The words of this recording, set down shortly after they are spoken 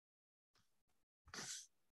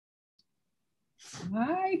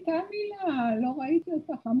היי, תמילה, לא ראיתי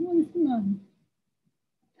אותך המון זמן.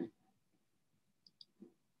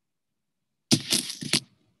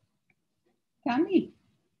 תמי.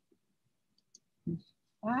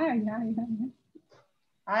 היי.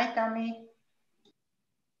 היי, תמי.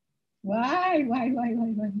 וואי.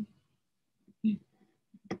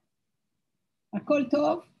 הכל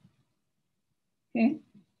טוב? כן.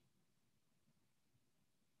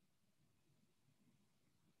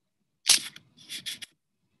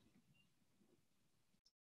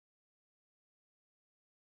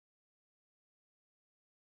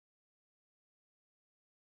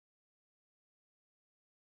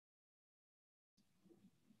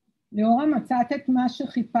 לאורה, מצאת את מה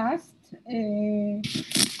שחיפשת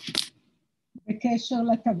בקשר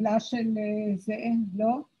לטבלה של זה,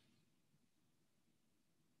 לא?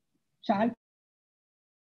 שאלת?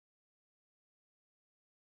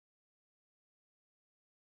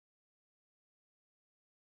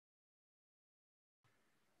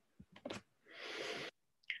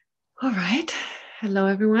 All right. Hello,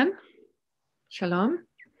 everyone. Shalom.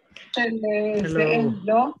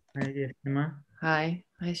 Hello. Hi, Yeshima. Hi.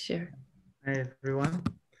 Hi, Shir. Hi, everyone.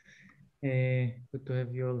 Good to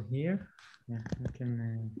have you all here. Yeah, we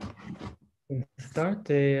can start.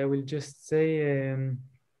 I will just say,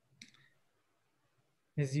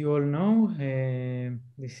 as you all know,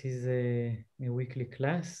 this is a weekly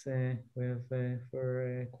class we have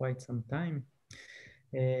for quite some time,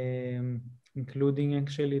 including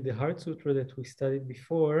actually the Heart Sutra that we studied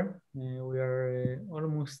before. We are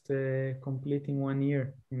almost completing 1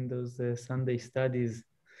 year in those Sunday studies,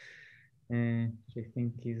 which I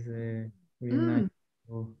think is really nice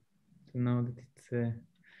to know that it's. I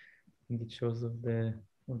think it shows of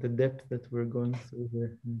the depth that we're going through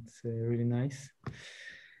here. It's really nice.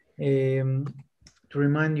 To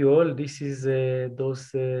remind you all, this is those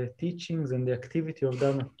teachings and the activity of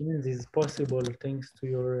Dharma Friends is possible thanks to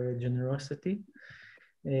your generosity.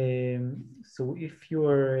 So if you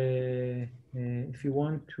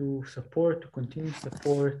want to continue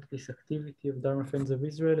support this activity of Dharma Friends of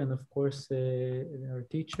Israel, and of course our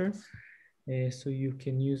teacher, so you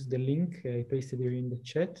can use the link I pasted here in the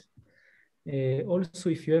chat. Also,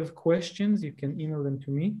 if you have questions, you can email them to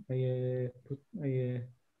me.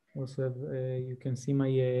 Also have, you can see my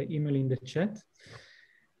email in the chat.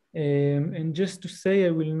 And just to say,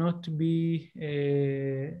 I will not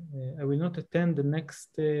attend the next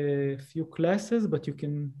few classes, but you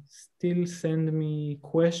can still send me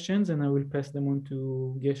questions and I will pass them on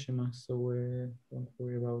to Geshe, so don't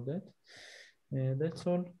worry about that. That's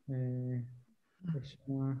all. Geshe,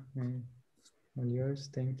 all yours.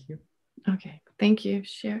 Thank you. Okay, thank you,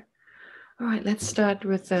 Shir. All right, let's start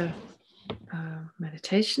with the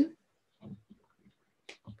meditation.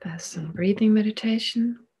 There's some breathing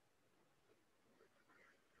meditation.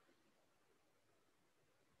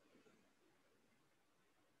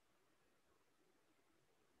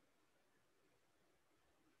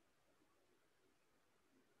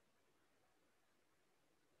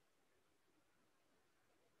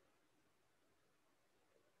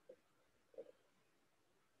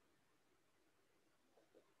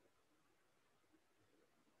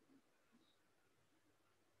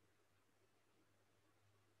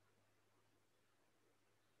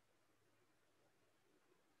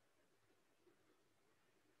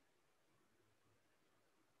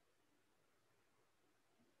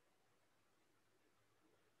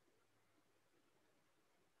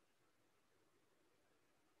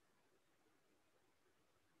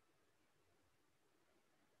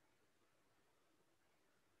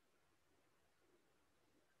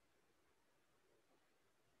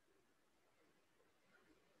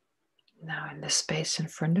 Now in the space in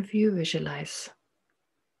front of you, visualize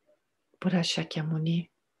Buddha Shakyamuni,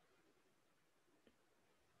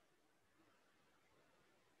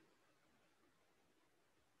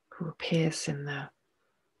 who appears in the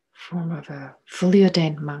form of a fully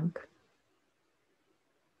ordained monk,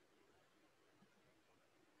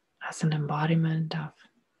 as an embodiment of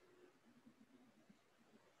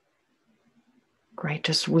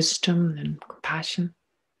greatest wisdom and compassion.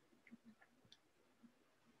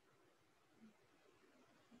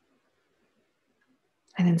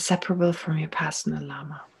 And inseparable from your Vipassana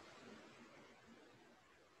Lama.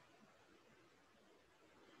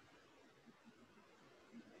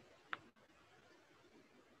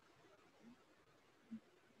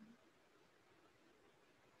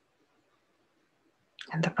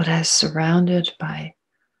 And the Buddha is surrounded by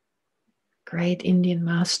great Indian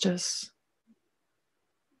masters,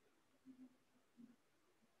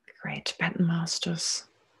 great Tibetan masters,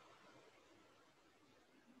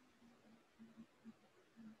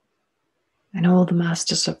 and all the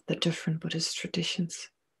masters of the different Buddhist traditions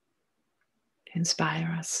to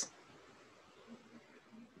inspire us.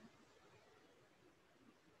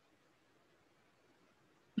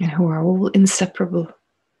 And who are all inseparable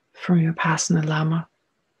from your Vipassana Lama.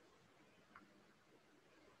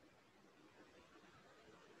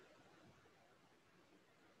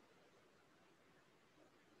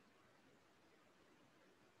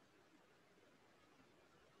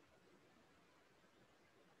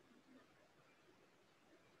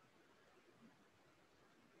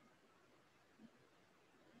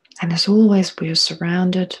 And as always, we are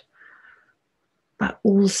surrounded by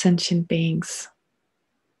all sentient beings.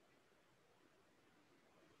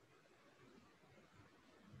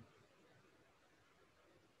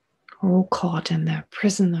 All caught in the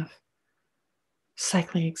prison of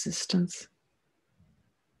cycling existence.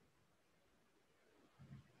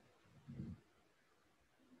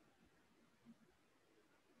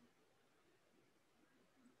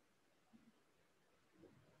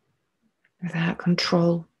 Without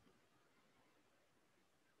control,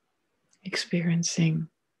 experiencing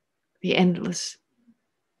the endless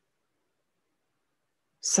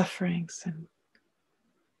sufferings and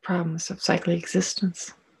problems of cyclic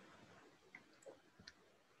existence.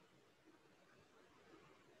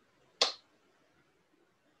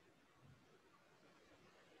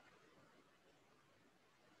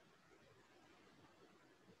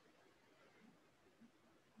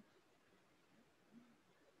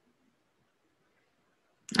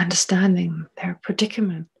 Understanding their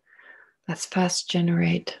predicament, let's first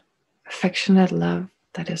generate affectionate love,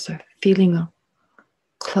 that is a feeling of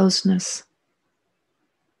closeness,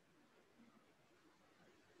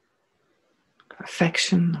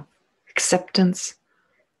 affection, acceptance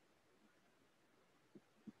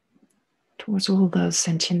towards all those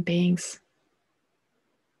sentient beings.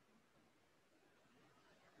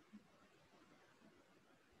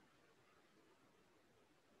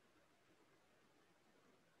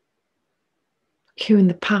 Who in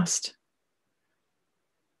the past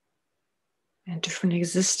and different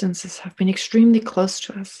existences have been extremely close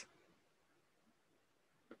to us.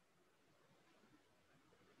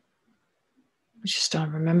 We just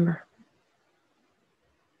don't remember.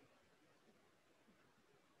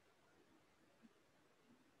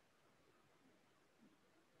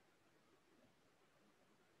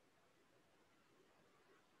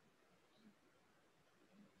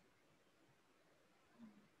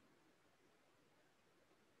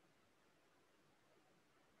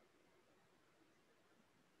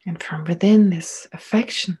 And from within this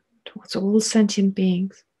affection towards all sentient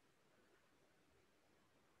beings,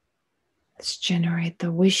 let's generate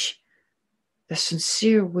the wish, the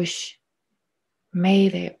sincere wish,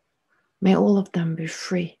 may all of them be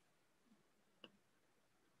free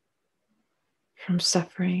from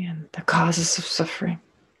suffering and the causes of suffering.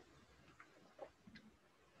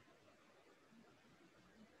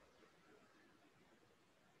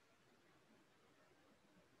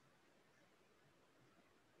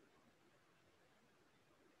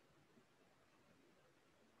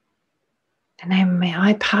 And may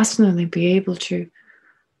I personally be able to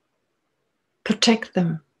protect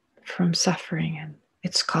them from suffering and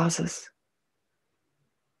its causes.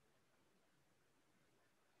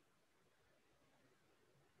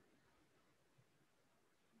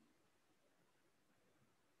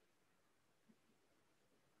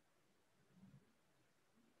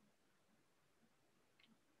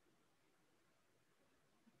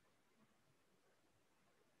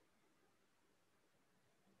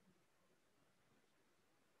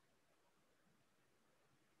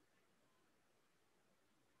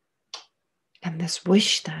 And this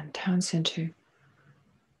wish then turns into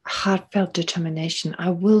a heartfelt determination.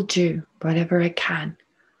 I will do whatever I can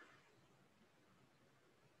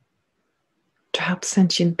to help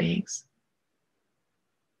sentient beings.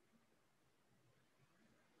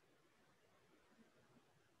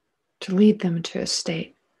 To lead them to a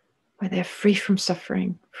state where they're free from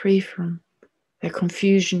suffering, free from their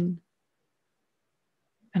confusion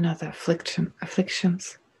and other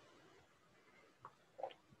afflictions.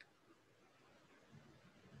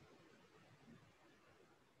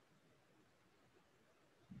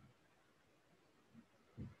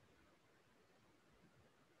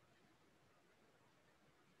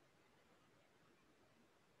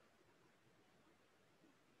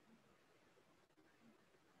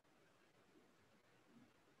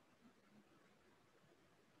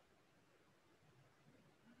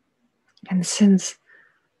 And since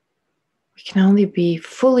we can only be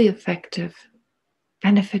fully effective,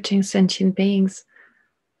 benefiting sentient beings,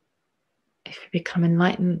 if we become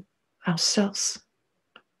enlightened ourselves,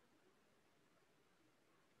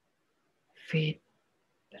 we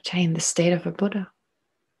attain the state of a Buddha.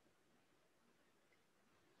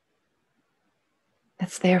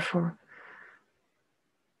 That's therefore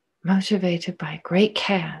motivated by great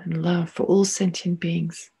care and love for all sentient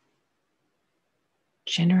beings.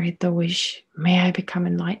 Generate the wish, may I become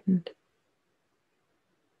enlightened.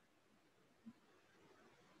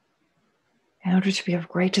 In order to be of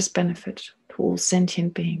greatest benefit to all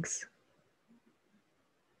sentient beings.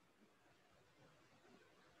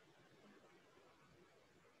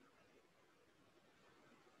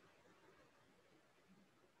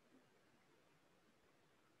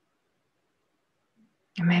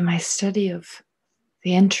 And may my study of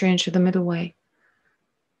the entry into the middle way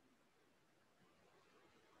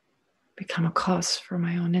become a cause for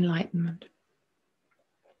my own enlightenment.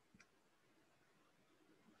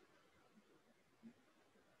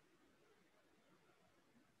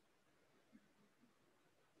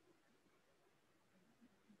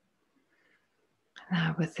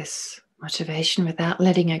 Now with this motivation, without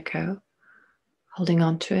letting it go, holding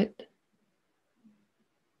on to it,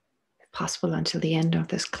 if possible until the end of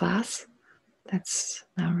this class, let's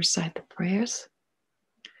now recite the prayers.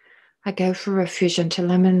 I go for refuge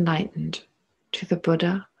until I'm enlightened to the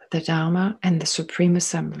Buddha, the Dharma, and the Supreme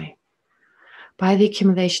Assembly. By the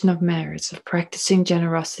accumulation of merits of practicing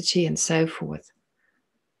generosity and so forth,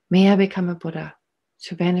 may I become a Buddha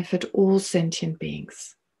to benefit all sentient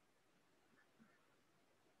beings.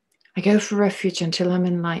 I go for refuge until I'm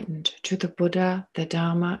enlightened to the Buddha, the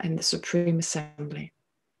Dharma, and the Supreme Assembly.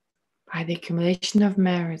 By the accumulation of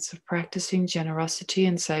merits of practicing generosity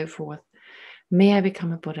and so forth, may I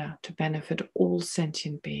become a Buddha to benefit all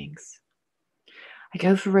sentient beings. I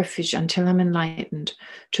go for refuge until I'm enlightened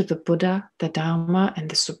to the Buddha, the Dharma, and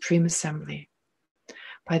the Supreme Assembly.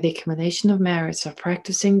 By the accumulation of merits of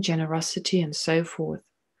practicing generosity and so forth,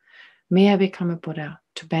 may I become a Buddha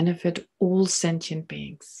to benefit all sentient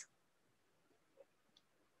beings.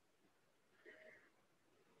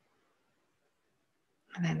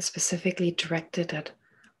 And then specifically directed at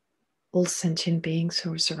all sentient beings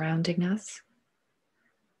who are surrounding us.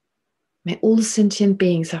 May all sentient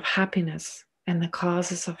beings have happiness and the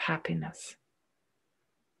causes of happiness.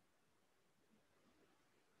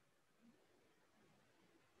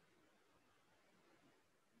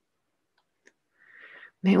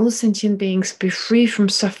 May all sentient beings be free from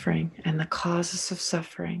suffering and the causes of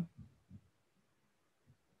suffering.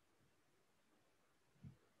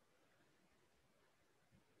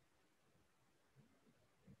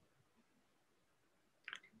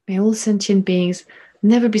 May all sentient beings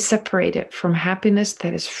never be separated from happiness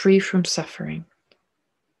that is free from suffering.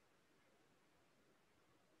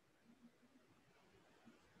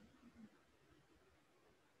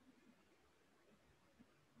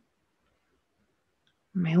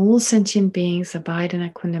 May all sentient beings abide in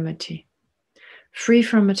equanimity, free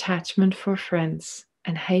from attachment for friends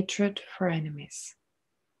and hatred for enemies.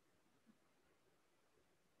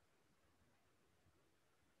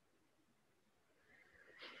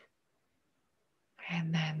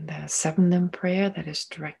 And then the 7-limb prayer that is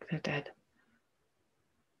directed at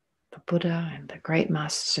the Buddha and the great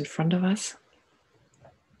masters in front of us.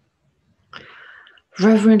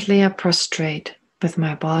 Reverently I prostrate with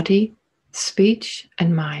my body, speech,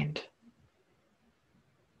 and mind.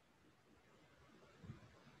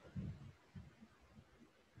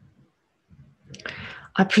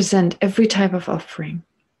 I present every type of offering,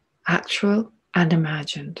 actual and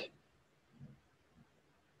imagined.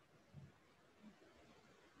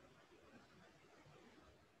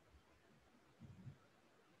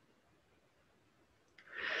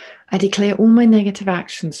 I declare all my negative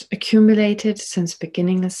actions accumulated since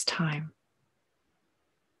beginningless time.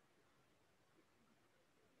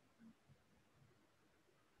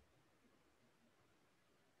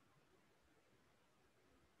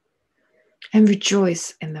 And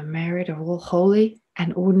rejoice in the merit of all holy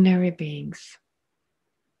and ordinary beings.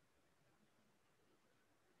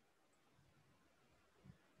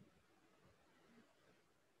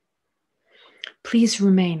 Please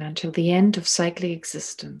remain until the end of cyclic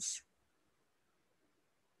existence.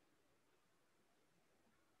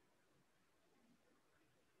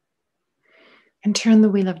 And turn the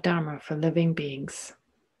wheel of Dharma for living beings.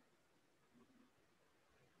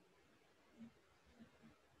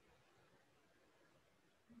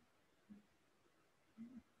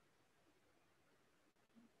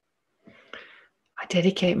 I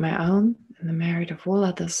dedicate my own and the merit of all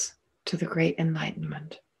others to the great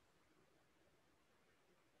enlightenment.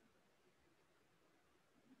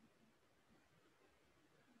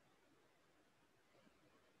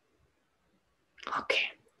 Okay,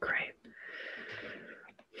 great.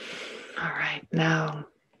 All right, now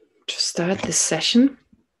just start this session,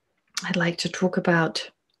 I'd like to talk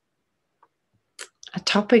about a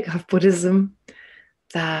topic of Buddhism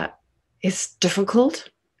that is difficult,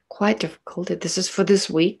 quite difficult. This is for this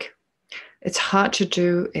week. It's hard to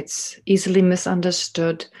do. It's easily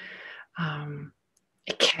misunderstood.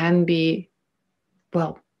 It can be,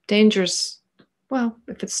 well, dangerous. Well,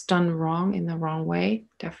 if it's done wrong, in the wrong way,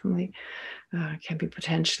 definitely can be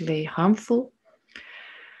potentially harmful.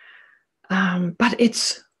 But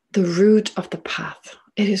it's the root of the path.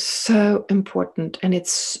 It is so important, and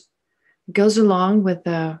it goes along with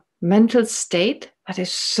a mental state that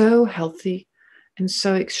is so healthy and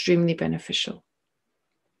so extremely beneficial.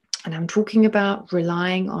 And I'm talking about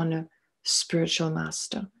relying on a spiritual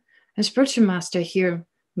master. A spiritual master here,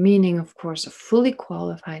 meaning, of course, a fully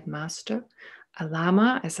qualified master, a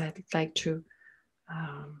lama, as I'd like to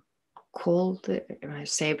call when I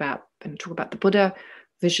say about and talk about the Buddha,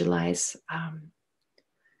 visualize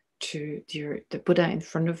to the Buddha in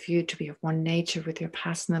front of you to be of one nature with your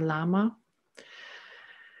Upasana Lama.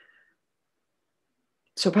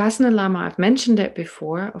 So Upasana Lama, I've mentioned it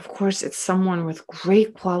before. Of course, it's someone with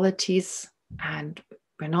great qualities, and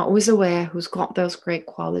we're not always aware who's got those great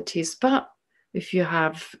qualities. But if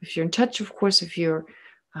you're in touch, of course, if you're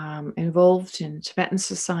involved in Tibetan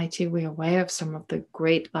society, we're aware of some of the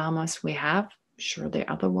great lamas we have. I'm sure there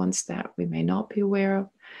are other ones that we may not be aware of.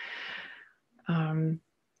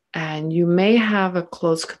 And you may have a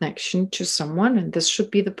close connection to someone, and this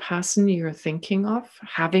should be the person you're thinking of,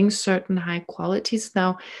 having certain high qualities.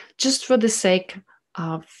 Now, just for the sake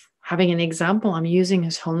of having an example, I'm using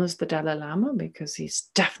His Holiness the Dalai Lama because he's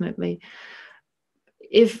definitely,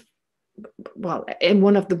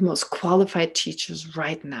 one of the most qualified teachers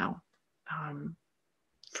right now.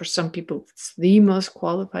 For some people, it's the most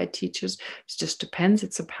qualified teachers. It just depends.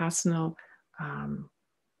 It's a personal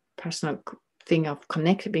thing of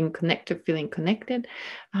being connected, feeling connected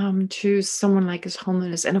to someone like His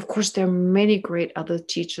Holiness. And of course, there are many great other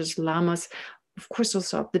teachers, lamas, of course,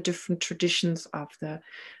 also of the different traditions of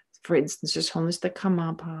for instance, His Holiness the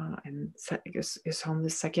Karmapa and His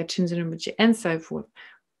Holiness Sakya Tenzin Rinpoche and so forth.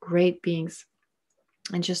 Great beings.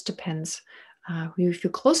 It just depends who you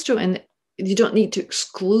feel close to. And you don't need to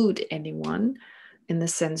exclude anyone. In the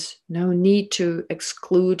sense, no need to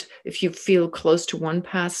exclude if you feel close to one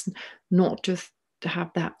person, not to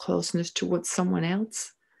have that closeness towards someone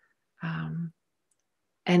else.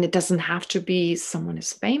 And it doesn't have to be someone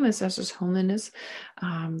as famous as His Holiness.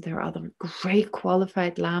 There are other great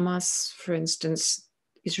qualified lamas. For instance,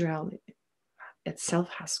 Israel itself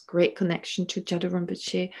has great connection to Jadu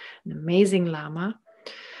Rinpoche, an amazing lama.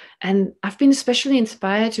 And I've been especially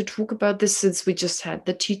inspired to talk about this since we just had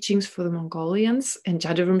the teachings for the Mongolians, and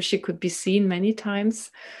Jadu Rinpoche could be seen many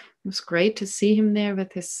times. It was great to see him there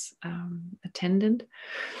with his attendant.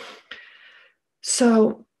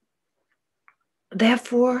 So,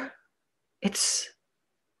 therefore, it's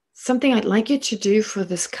something I'd like you to do for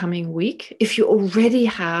this coming week. If you already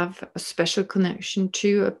have a special connection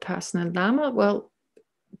to a personal lama, well,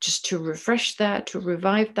 just to refresh that, to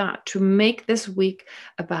revive that, to make this week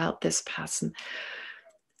about this person.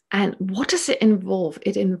 And what does it involve?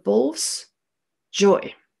 It involves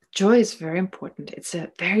joy. Joy is very important. It's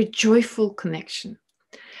a very joyful connection.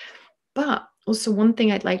 But also one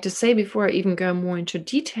thing I'd like to say before I even go more into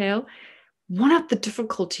detail, one of the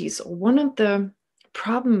difficulties or one of the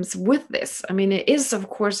problems with this, I mean, it is, of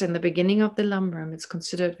course, in the beginning of the Lamrim, it's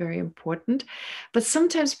considered very important, but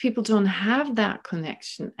sometimes people don't have that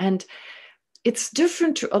connection. And it's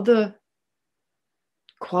different to other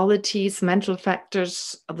qualities, mental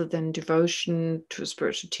factors, other than devotion to a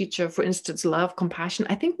spiritual teacher. For instance, love, compassion.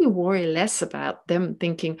 I think we worry less about them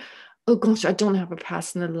thinking, oh gosh, I don't have a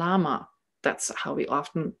personal lama. That's how we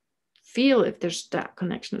often feel if there's that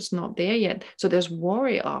connection is not there yet. So there's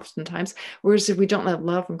worry oftentimes. Whereas if we don't have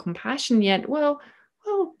love and compassion yet, well,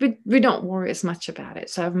 we don't worry as much about it.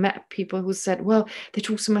 So I've met people who said, well, they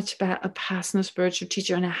talk so much about a personal spiritual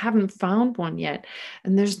teacher and I haven't found one yet.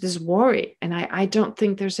 And there's this worry. And I don't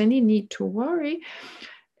think there's any need to worry.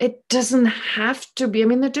 It doesn't have to be. I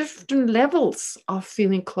mean, there are different levels of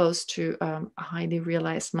feeling close to a highly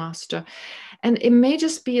realized master. And it may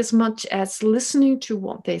just be as much as listening to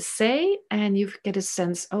what they say and you get a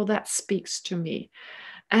sense, oh, that speaks to me.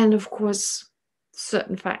 And of course,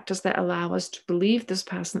 certain factors that allow us to believe this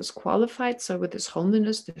person is qualified. So with His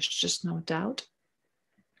Holiness, there's just no doubt.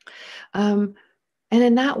 And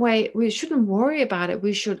in that way, we shouldn't worry about it.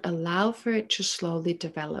 We should allow for it to slowly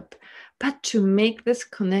develop. But to make this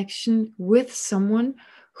connection with someone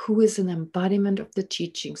who is an embodiment of the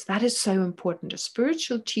teachings, that is so important. A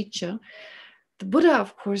spiritual teacher, The Buddha,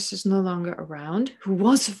 of course, is no longer around, who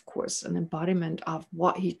was, of course, an embodiment of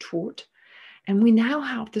what he taught. And we now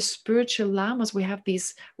have the spiritual lamas. We have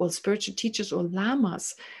these, well, spiritual teachers or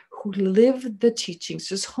lamas who live the teachings.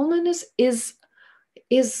 His Holiness is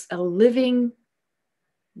the living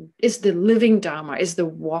Dharma, is the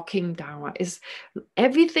walking Dharma, is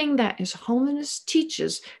everything that His Holiness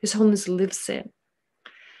teaches, His Holiness lives in.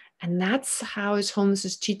 And that's how His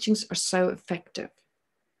Holiness's teachings are so effective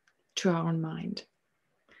to our own mind.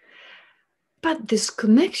 But this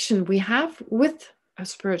connection we have with a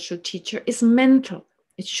spiritual teacher is mental.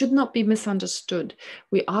 It should not be misunderstood.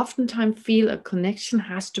 We oftentimes feel a connection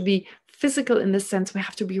has to be physical in the sense we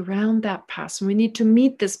have to be around that person. We need to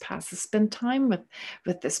meet this person, spend time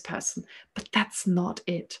with this person. But that's not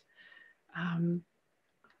it.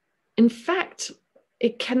 In fact,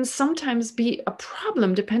 it can sometimes be a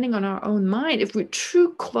problem depending on our own mind. If we're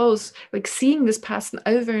too close, like seeing this person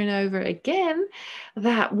over and over again,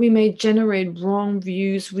 that we may generate wrong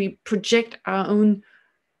views. We project our own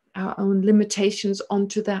limitations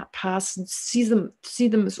onto that person, see them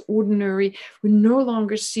as ordinary. We no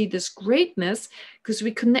longer see this greatness because we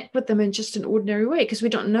connect with them in just an ordinary way, because we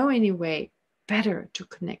don't know any way better to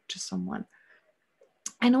connect to someone.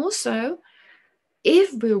 And also,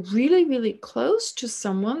 if we're really, really close to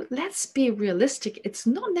someone, let's be realistic. It's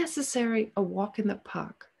not necessarily a walk in the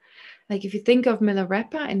park. Like if you think of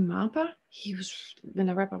Milarepa in Marpa,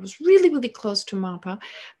 Milarepa was really, really close to Marpa.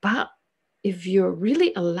 But if you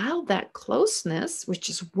really allow that closeness,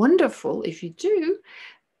 which is wonderful if you do,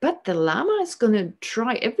 but the Lama is going to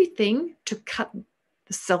try everything to cut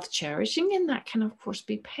the self-cherishing, and that can, of course,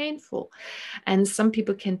 be painful. And some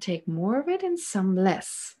people can take more of it and some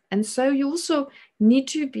less. And so you also need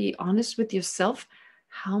to be honest with yourself.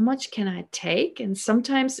 How much can I take? And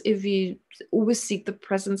sometimes if you always seek the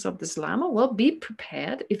presence of this Lama, well, be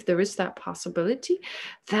prepared if there is that possibility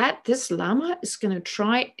that this Lama is going to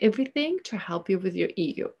try everything to help you with your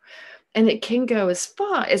ego. And it can go as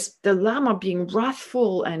far as the Lama being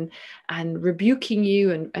wrathful and rebuking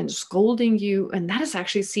you and scolding you. And that is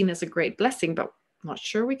actually seen as a great blessing, but I'm not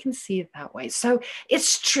sure we can see it that way. So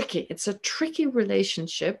it's tricky. It's a tricky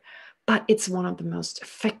relationship, but it's one of the most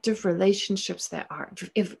effective relationships there are.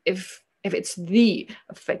 If it's the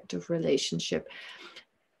effective relationship.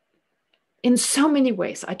 In so many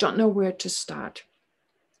ways, I don't know where to start.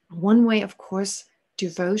 One way, of course,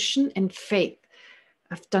 devotion and faith.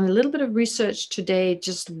 I've done a little bit of research today,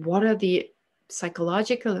 just what are the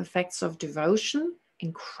psychological effects of devotion?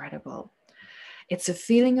 Incredible. It's a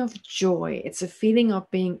feeling of joy. It's a feeling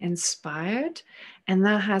of being inspired. And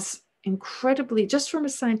that has incredibly, just from a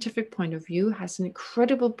scientific point of view, has an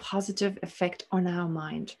incredible positive effect on our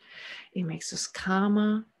mind. It makes us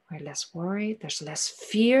calmer. We're less worried. There's less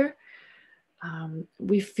fear.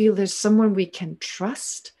 We feel there's someone we can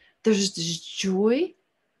trust. There's this joy.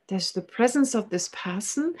 There's the presence of this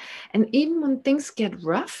person. And even when things get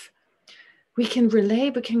rough, we can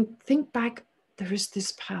think back, there is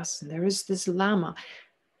this person, there is this Lama.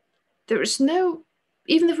 There is no,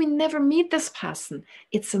 even if we never meet this person,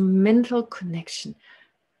 it's a mental connection.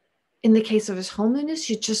 In the case of His Holiness,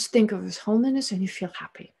 you just think of His Holiness and you feel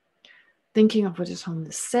happy. Thinking of what His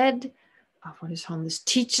Holiness said, of what His Holiness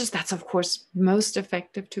teaches, that's of course most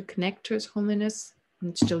effective to connect to His Holiness.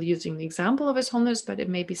 I'm still using the example of His Holiness, but it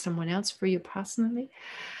may be someone else for you personally.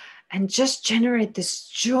 And just generate this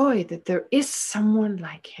joy that there is someone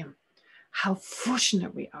like Him. How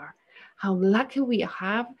fortunate we are. How lucky we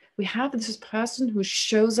have this person who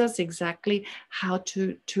shows us exactly how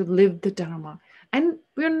to live the Dharma. And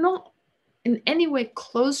we're not in any way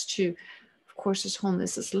close to, of course, His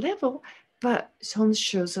Holiness's level, but His Holiness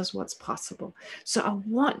shows us what's possible. So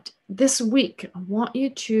this week, I want you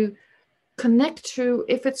to connect to,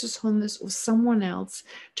 if it's His Holiness or someone else,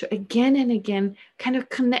 to again and again kind of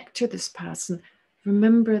connect to this person,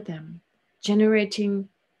 remember them, generating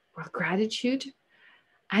gratitude,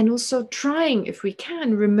 and also trying, if we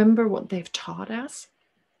can, remember what they've taught us.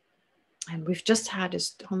 And we've just had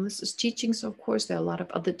His Holiness's teachings, of course. There are a lot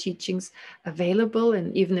of other teachings available,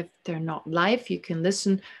 and even if they're not live, you can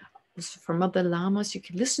listen from other lamas, you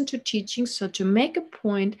can listen to teachings. So to make a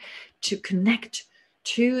point to connect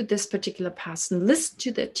to this particular person, listen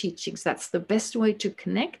to their teachings. That's the best way to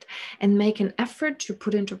connect, and make an effort to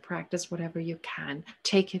put into practice whatever you can.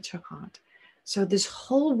 Take it to heart. So this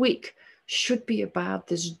whole week should be about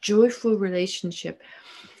this joyful relationship.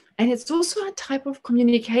 And it's also a type of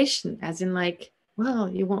communication, as in like, well,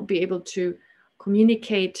 you won't be able to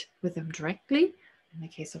communicate with them directly. In the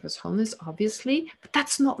case of His Holiness, obviously, but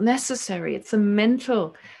that's not necessary. It's a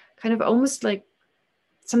mental kind of almost like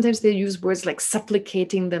sometimes they use words like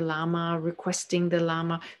supplicating the Lama, requesting the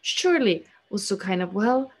Lama. Surely also kind of,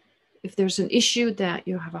 well, if there's an issue that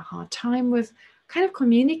you have a hard time with, kind of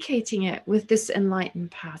communicating it with this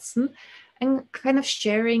enlightened person and kind of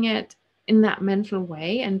sharing it in that mental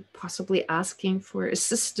way and possibly asking for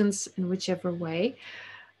assistance in whichever way.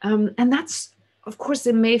 And that's, of course,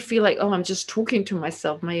 it may feel like, oh, I'm just talking to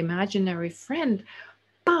myself, my imaginary friend.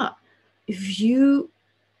 But if you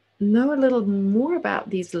know a little more about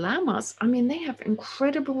these lamas, I mean, they have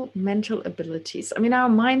incredible mental abilities. I mean, our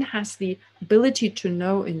mind has the ability to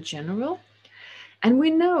know in general. And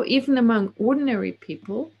we know even among ordinary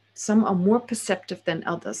people, some are more perceptive than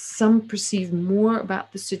others. Some perceive more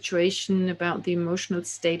about the situation, about the emotional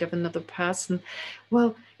state of another person.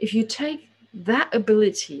 Well, if you take that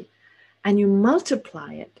ability and you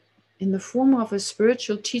multiply it in the form of a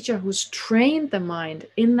spiritual teacher who's trained the mind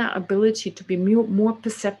in that ability to be more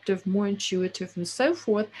perceptive, more intuitive, and so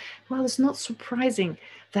forth, well, it's not surprising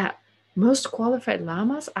that most qualified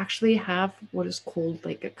lamas actually have what is called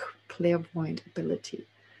like a clairvoyant ability.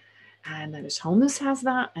 And that His Holiness has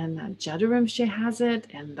that, and that Geshe has it,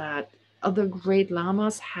 and that other great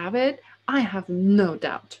lamas have it. I have no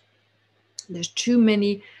doubt. There's too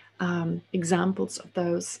many examples of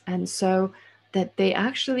those. And so that they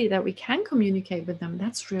actually, that we can communicate with them,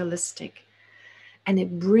 that's realistic. And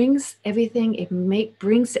it brings everything,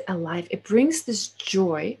 brings it alive. It brings this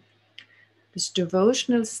joy, this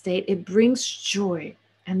devotional state, it brings joy.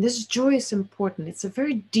 And this joy is important. It's a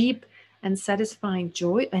very deep and satisfying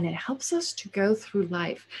joy, and it helps us to go through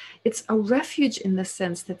life. It's a refuge in the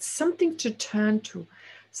sense that something to turn to,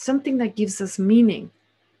 something that gives us meaning.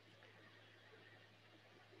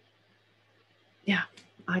 Yeah,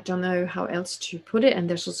 I don't know how else to put it. And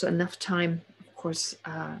there's also enough time, of course,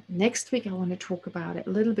 next week. I want to talk about it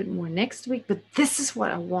a little bit more next week, but this is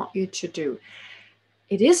what I want you to do.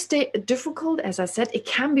 It is difficult, as I said. It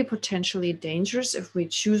can be potentially dangerous if we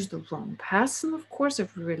choose the wrong person, of course,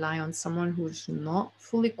 if we rely on someone who's not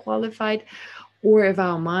fully qualified, or if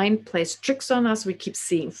our mind plays tricks on us, we keep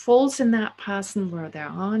seeing faults in that person where there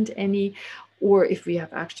aren't any, or if we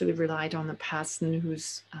have actually relied on a person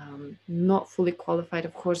who's not fully qualified,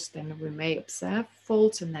 of course, then we may observe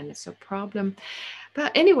faults and then it's a problem.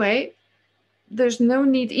 But anyway, there's no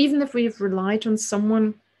need, even if we've relied on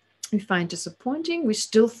someone we find disappointing, we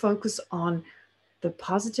still focus on the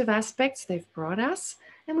positive aspects they've brought us,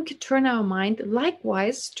 and we could turn our mind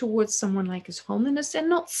likewise towards someone like His Holiness and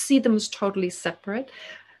not see them as totally separate.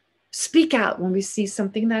 Speak out when we see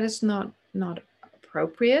something that is not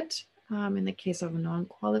appropriate. In the case of a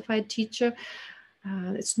non-qualified teacher,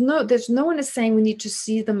 there's no one is saying we need to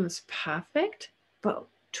see them as perfect, but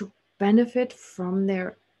to benefit from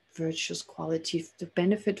their virtuous qualities, to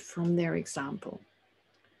benefit from their example.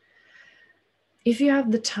 If you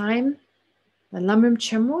have the time, the Lamrim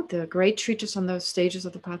Chenmo, the great treatise on those stages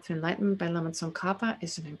of the path to enlightenment by Lama Tsongkhapa,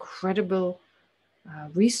 is an incredible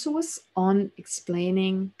resource on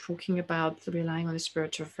explaining, talking about relying on a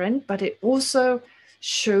spiritual friend, but it also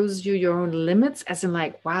shows you your own limits, as in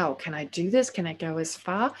like, wow, can I do this? Can I go as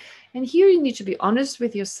far? And here you need to be honest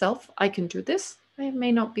with yourself. I can do this. I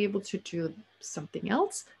may not be able to do something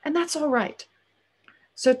else, and that's all right.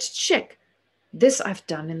 So to check, this I've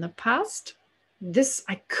done in the past, this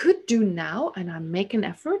I could do now, and I make an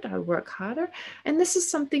effort, I work harder, and this is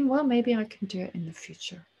something, well, maybe I can do it in the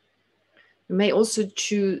future. You may also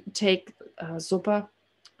take Geshe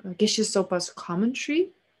Sopa's commentary.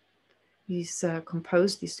 He's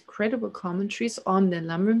composed these incredible commentaries on the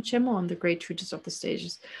Lamrim Chenmo, on the great treatise of the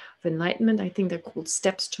stages of enlightenment. I think they're called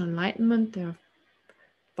Steps to Enlightenment. There are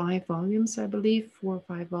 5 volumes, I believe, 4 or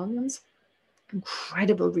 5 volumes.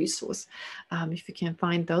 Incredible resource. If you can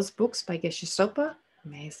find those books by Geshe Sopa,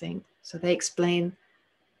 amazing. So they explain,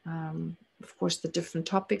 of course, the different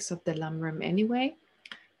topics of the Lamrim anyway,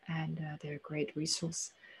 and they're a great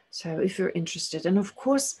resource. So if you're interested, and of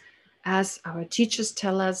course, as our teachers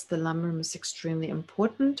tell us, the Lamrim is extremely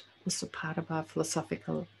important, also part of our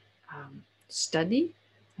philosophical study,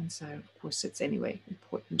 and so of course it's anyway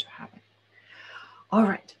important to have it. All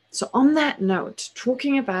right, so on that note,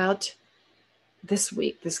 talking about this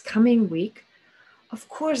week, this coming week, of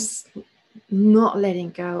course, not letting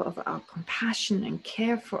go of our compassion and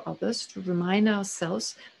care for others, to remind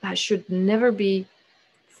ourselves that should never be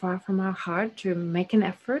far from our heart, to make an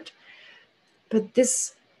effort. But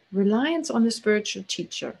this reliance on the spiritual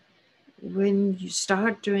teacher, when you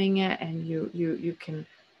start doing it and you can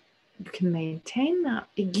maintain that,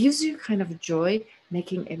 it gives you kind of joy,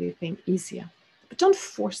 making everything easier. But don't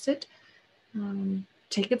force it.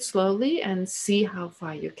 Take it slowly and see how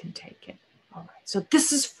far you can take it. All right, so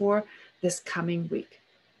this is for this coming week.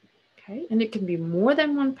 Okay, and it can be more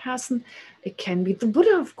than one person. It can be the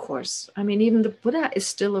Buddha, of course. I mean, even the Buddha is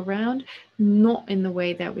still around, not in the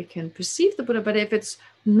way that we can perceive the Buddha, but if it's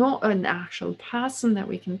not an actual person that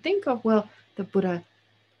we can think of, well, the Buddha,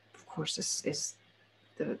 of course, is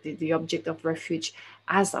the object of refuge,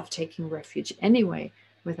 as of taking refuge anyway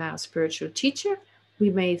with our spiritual teacher. We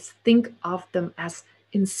may think of them as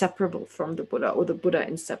inseparable from the Buddha, or the Buddha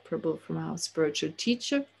inseparable from our spiritual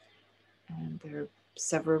teacher. And there are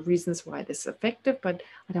several reasons why this is effective, but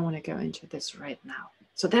I don't want to go into this right now.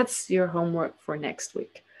 So that's your homework for next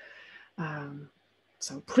week.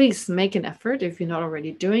 So please make an effort if you're not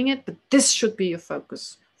already doing it, but this should be your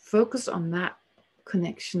focus. Focus on that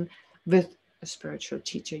connection with a spiritual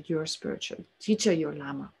teacher, your spiritual teacher, your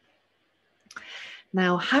Lama.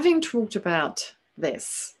 Now, having talked about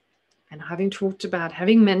this, and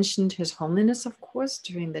having mentioned His Holiness, of course,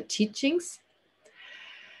 during the teachings,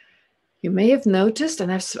 you may have noticed,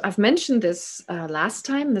 and I've mentioned this last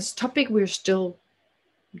time, this topic we're still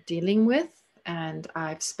dealing with, and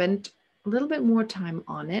I've spent a little bit more time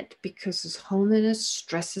on it because His Holiness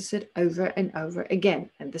stresses it over and over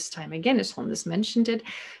again. And this time again, His Holiness mentioned it.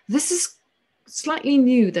 This is slightly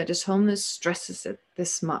new that His Holiness stresses it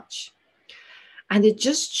this much. And it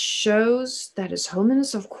just shows that His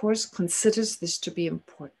Holiness, of course, considers this to be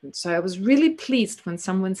important. So I was really pleased when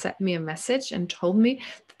someone sent me a message and told me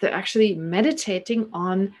that they're actually meditating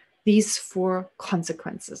on these 4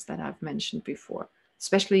 consequences that I've mentioned before,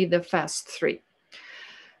 especially the first 3.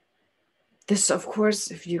 This, of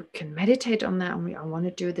course, if you can meditate on that, and I want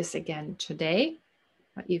to do this again today,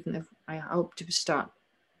 even if I hope to start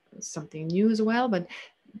something new as well, but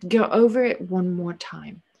go over it one more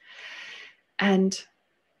time. And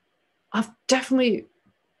I've definitely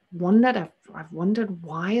wondered, I've wondered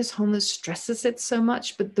why His Holiness stresses it so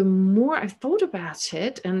much, but the more I've thought about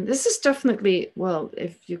it, and this is definitely, well,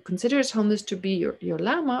 if you consider His Holiness to be your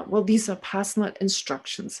Lama, well, these are personal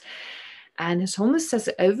instructions. And His Holiness says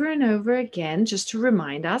it over and over again, just to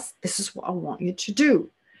remind us, this is what I want you to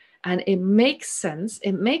do. And it makes sense.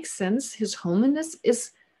 It makes sense. His Holiness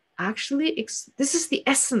is actually, this is the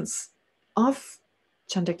essence of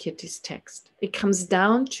Chandrakirti's text. It comes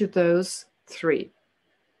down to those 3.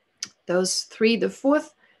 Those 3, the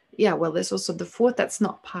 4th, yeah, well, there's also the 4th that's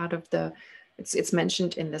not part of the, it's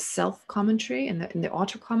mentioned in the self commentary, in the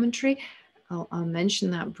auto commentary. I'll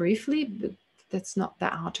mention that briefly, but that's not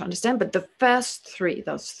that hard to understand. But the first 3,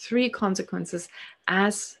 those 3 consequences,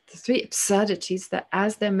 as the 3 absurdities that,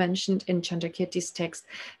 as they're mentioned in Chandrakirti's text,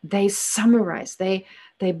 they summarize, they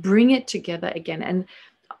bring it together again.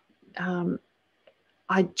 And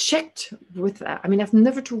I checked with that. I mean, I've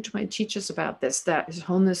never talked to my teachers about this, that His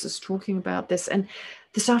Holiness is talking about this. And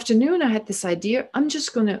this afternoon I had this idea. I'm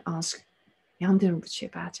just going to ask Yanden Rinpoche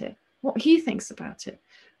about it, what he thinks about it.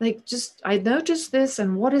 Like, just, I noticed this,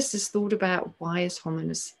 and what is this thought about why His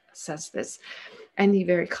Holiness says this? And he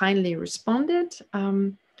very kindly responded.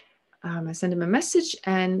 I sent him a message,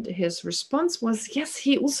 and his response was, yes,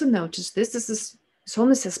 he also noticed this. His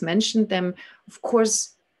Holiness has mentioned them, of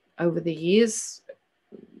course, over the years,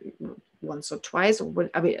 once or twice, or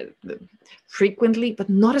I mean, frequently, but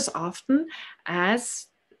not as often as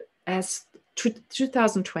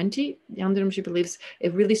 2020. Yanden Rinpoche believes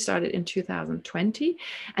it really started in 2020,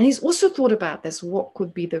 and he's also thought about this. What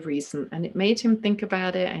could be the reason? And it made him think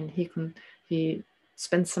about it, and he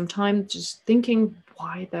spent some time just thinking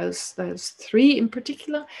why those 3 in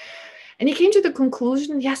particular, and he came to the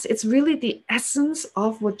conclusion: yes, it's really the essence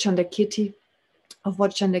of what Chandrakirti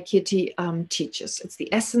teaches. It's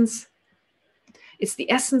the essence. It's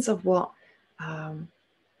the essence of what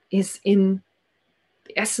is in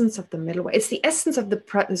the essence of the middle way. It's the essence of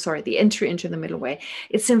the entry into the middle way.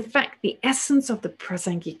 It's in fact the essence of the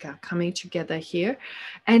Prasangika coming together here.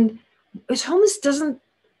 And His Holiness doesn't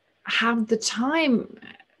have the time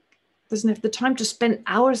to spend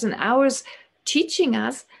hours and hours teaching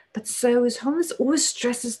us, but so His Holiness always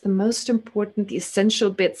stresses the most important, the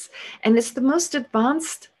essential bits. And it's the most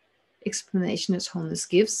advanced explanation His Holiness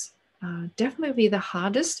gives. Definitely the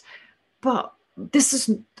hardest, but this is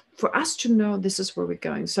for us to know this is where we're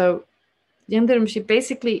going. So Yanden Rinpoche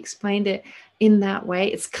basically explained it in that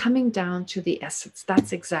way. It's coming down to the essence.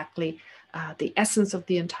 That's exactly the essence of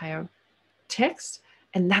the entire text,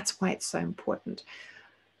 and that's why it's so important.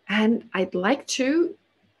 And I'd like to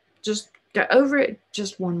just go over it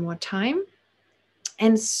just one more time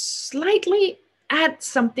and slightly add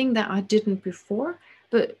something that I didn't before,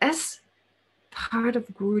 but as part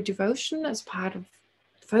of Guru devotion, as part of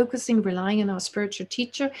focusing, relying on our spiritual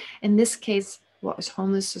teacher, in this case, what His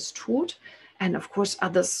Holiness has taught, and of course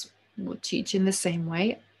others will teach in the same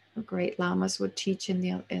way. great lamas would teach in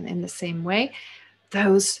the same way.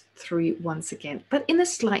 Those three once again, but in a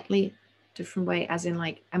slightly different way, as in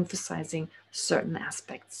like emphasizing certain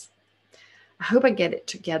aspects. I hope I get it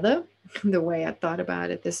together the way I thought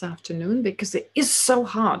about it this afternoon, because it is so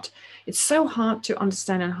hard. It's so hard to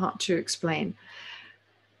understand and hard to explain.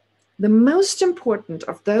 The most important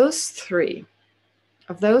of those three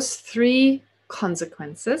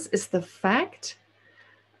consequences is the fact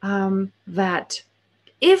that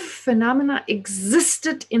if phenomena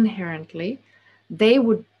existed inherently, they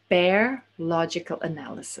would bear logical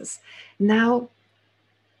analysis. Now,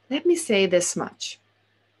 let me say this much.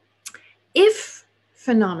 If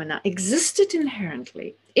phenomena existed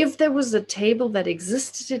inherently, if there was a table that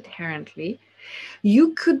existed inherently,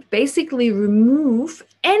 you could basically remove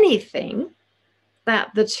anything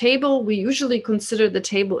that the table, we usually consider the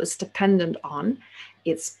table is dependent on,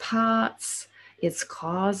 its parts, its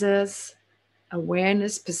causes,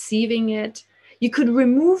 awareness, perceiving it. You could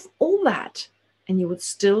remove all that and you would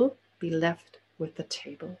still be left with the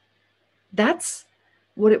table. That's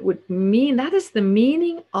what it would mean. That is the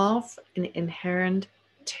meaning of an inherent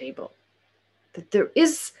table. That there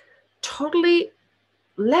is totally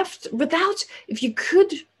left without, if you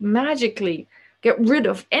could magically get rid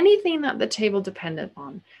of anything that the table depended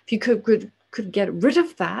on, if you could get rid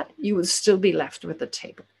of that, you would still be left with the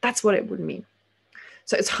table. That's what it would mean.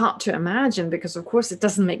 So it's hard to imagine because, of course, it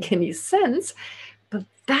doesn't make any sense, but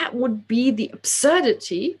that would be the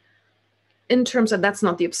absurdity in terms of, that's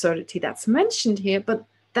not the absurdity that's mentioned here, but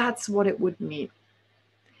that's what it would mean.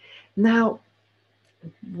 Now,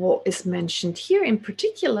 what is mentioned here in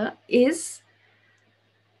particular is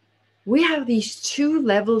we have these two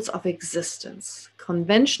levels of existence,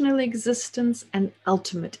 conventional existence and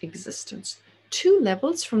ultimate existence, two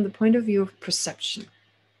levels from the point of view of perception.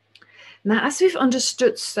 Now, as we've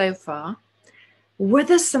understood so far,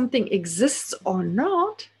 whether something exists or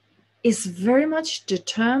not is very much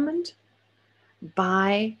determined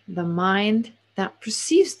by the mind that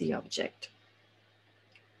perceives the object.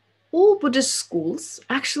 All Buddhist schools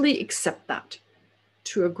actually accept that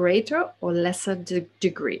to a greater or lesser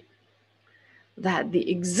degree, that the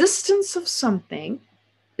existence of something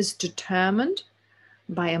is determined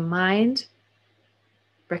by a mind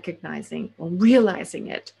recognizing or realizing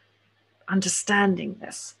it, understanding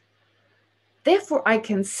this. Therefore, I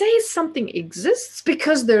can say something exists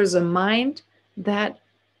because there's a mind that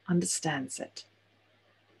understands it.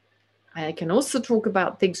 I can also talk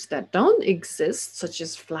about things that don't exist, such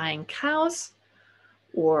as flying cows,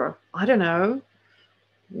 or, I don't know,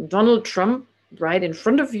 Donald Trump right in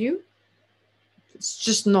front of you. It's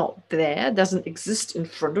just not there, doesn't exist in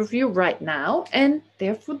front of you right now, and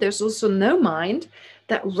therefore there's also no mind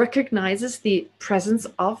that recognizes the presence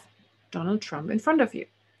of Donald Trump in front of you,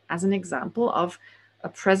 as an example of a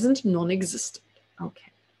present non-existent.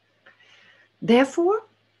 Okay. Therefore,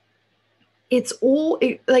 it's all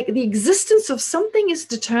like the existence of something is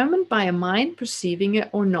determined by a mind perceiving it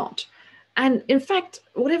or not. And in fact,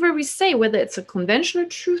 whatever we say, whether it's a conventional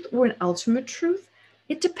truth or an ultimate truth,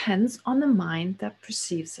 it depends on the mind that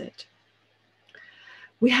perceives it.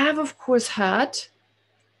 We have, of course, heard,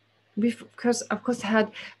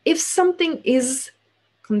 if something is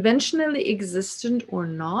conventionally existent or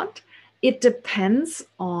not, it depends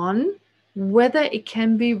on whether it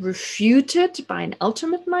can be refuted by an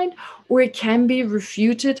ultimate mind or it can be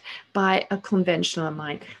refuted by a conventional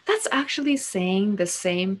mind. That's actually saying the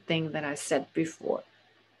same thing that I said before.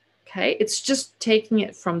 Okay, it's just taking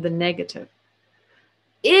it from the negative.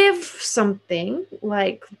 If something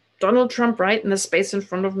like Donald Trump right in the space in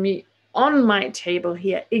front of me on my table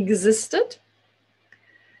here existed,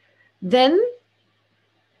 then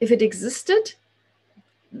if it existed,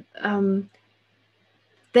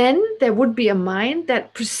 then there would be a mind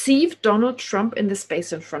that perceived Donald Trump in the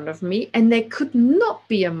space in front of me, and there could not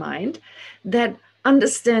be a mind that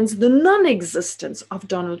understands the non-existence of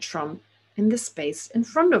Donald Trump in the space in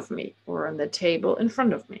front of me or on the table in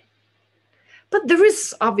front of me. But there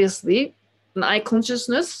is obviously an eye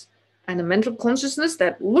consciousness and a mental consciousness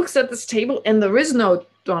that looks at this table and there is no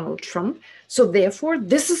Donald Trump. So therefore,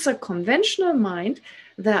 this is a conventional mind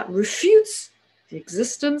that refutes the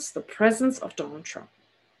existence, the presence of Donald Trump.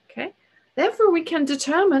 Okay? Therefore, we can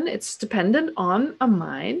determine it's dependent on a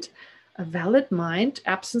mind, a valid mind,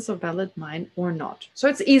 absence of valid mind or not. So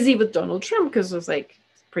it's easy with Donald Trump because it's like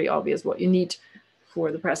it's pretty obvious what you need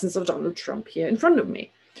for the presence of Donald Trump here in front of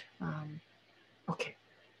me. Okay.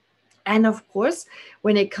 And of course,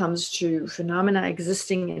 when it comes to phenomena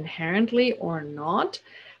existing inherently or not,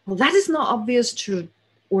 well, that is not obvious to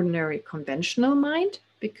ordinary conventional mind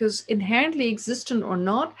because inherently existent or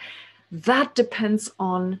not, that depends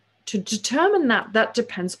on, to determine that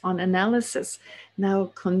depends on analysis.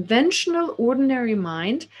 Now, conventional ordinary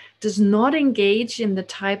mind does not engage in the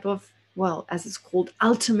type of, well, as it's called,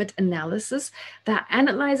 ultimate analysis that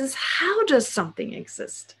analyzes how does something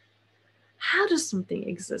exist? How does something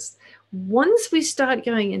exist? Once we start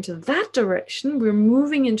going into that direction, we're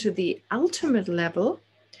moving into the ultimate level.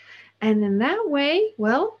 And in that way,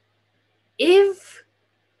 well, if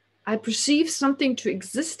I perceive something to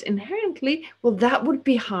exist inherently, well, that would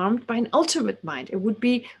be harmed by an ultimate mind. It would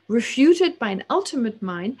be refuted by an ultimate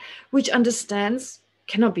mind, which understands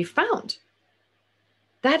cannot be found.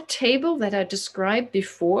 That table that I described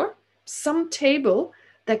before, some table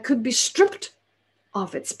that could be stripped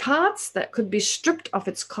of its parts, that could be stripped of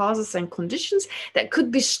its causes and conditions, that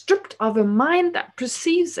could be stripped of a mind that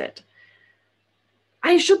perceives it.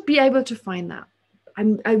 I should be able to find that.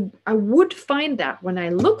 I would find that when I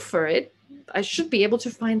look for it. I should be able to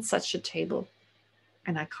find such a table,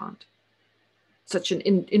 and I can't. Such an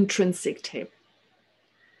intrinsic table.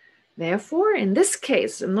 Therefore, in this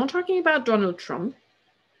case, I'm not talking about Donald Trump.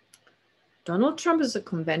 Donald Trump is a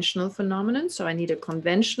conventional phenomenon, so I need a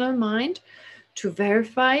conventional mind to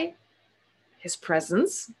verify his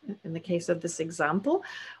presence, in the case of this example,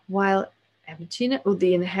 while emptiness, or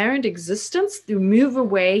the inherent existence, to move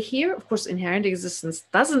away here. Of course, inherent existence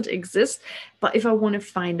doesn't exist, but if I want to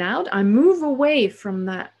find out, I move away from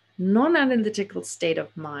that non-analytical state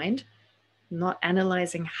of mind, not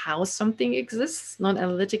analyzing how something exists,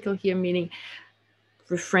 non-analytical here meaning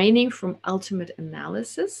refraining from ultimate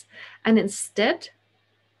analysis, and instead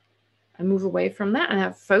I move away from that and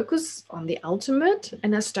I focus on the ultimate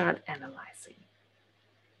and I start analyzing.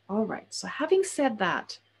 All right, so having said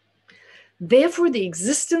that, therefore the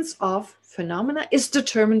existence of phenomena is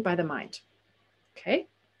determined by the mind. Okay,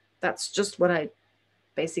 that's just what I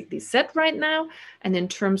basically said right now. And in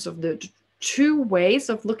terms of the two ways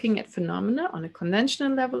of looking at phenomena, on a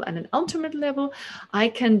conventional level and an ultimate level, I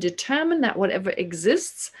can determine that whatever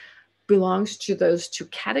exists belongs to those two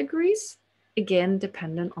categories, again,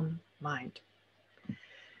 dependent on mind.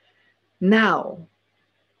 Now,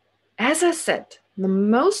 as I said, the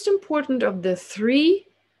most important of the three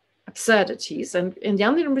absurdities, and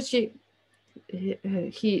Jan Rinpoche,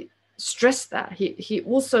 he stressed that.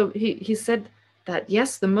 He said that,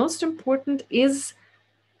 yes, the most important is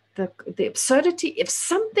the absurdity if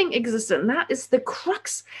something exists, and that is the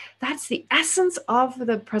crux, that's the essence of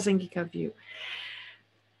the Prasangika view.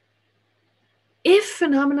 If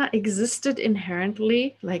phenomena existed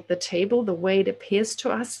inherently, like the table, the way it appears to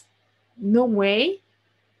us, no way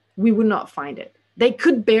we would not find it. They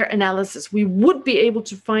could bear analysis. We would be able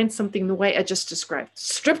to find something the way I just described,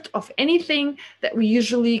 stripped of anything that we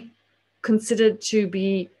usually consider to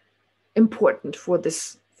be important for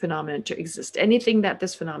this phenomenon to exist, anything that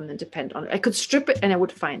this phenomenon depends on. I could strip it and I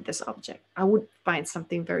would find this object. I would find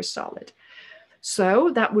something very solid. So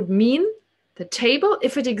that would mean the table,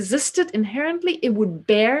 if it existed inherently, it would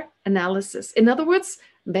bear analysis. In other words,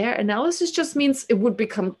 bear analysis just means it would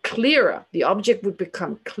become clearer. The object would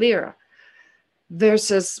become clearer.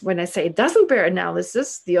 Versus when I say it doesn't bear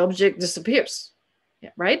analysis, the object disappears. Yeah,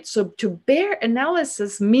 right? So to bear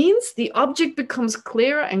analysis means the object becomes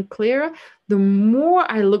clearer and clearer the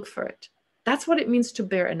more I look for it. That's what it means to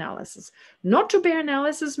bear analysis. Not to bear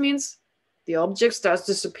analysis means the object starts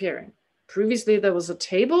disappearing. Previously there was a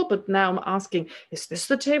table, but now I'm asking, is this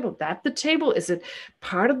the table? That the table? Is it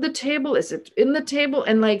part of the table? Is it in the table?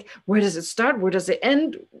 And like, where does it start? Where does it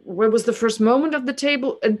end? Where was the first moment of the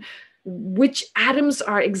table? And which atoms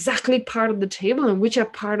are exactly part of the table and which are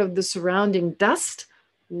part of the surrounding dust?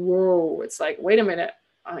 Whoa, it's like, wait a minute.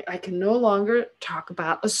 I can no longer talk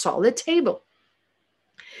about a solid table.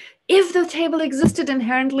 If the table existed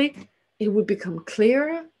inherently, it would become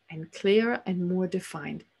clearer and clearer and more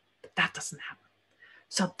defined. But that doesn't happen.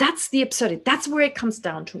 So that's the absurdity. That's where it comes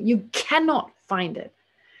down to. You cannot find it.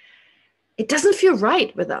 It doesn't feel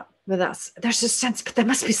right with us. There's a sense, but there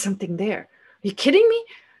must be something there. Are you kidding me?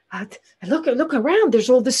 Look around. There's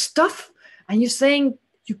all this stuff. And you're saying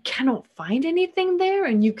you cannot find anything there,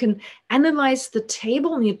 and you can analyze the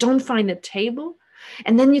table and you don't find a table.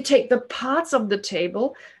 And then you take the parts of the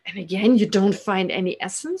table and again, you don't find any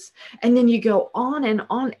essence. And then you go on and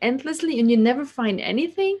on endlessly and you never find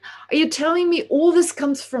anything. Are you telling me all this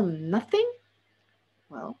comes from nothing?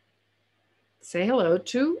 Well, say hello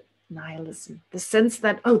to nihilism, the sense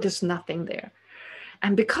that, oh, there's nothing there.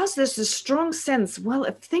 And because there's a strong sense, well,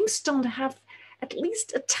 if things don't have at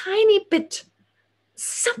least a tiny bit,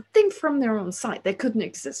 something from their own side, they couldn't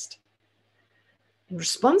exist. In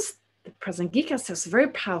response, the Prasangika says very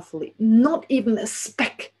powerfully, not even a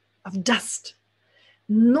speck of dust,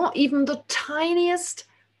 not even the tiniest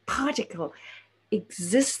particle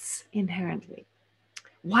exists inherently.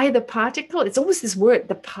 Why the particle? It's always this word,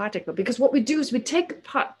 the particle, because what we do is we take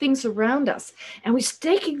apart things around us and we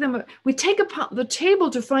take apart the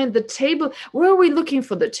table to find the table. Where are we looking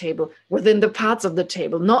for the table? Within the parts of the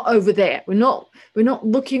table, not over there. We're not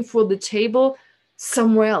looking for the table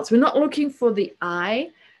somewhere else. We're not looking for the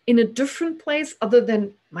eye in a different place other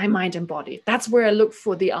than my mind and body. That's where I look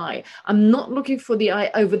for the eye. I'm not looking for the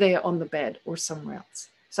eye over there on the bed or somewhere else.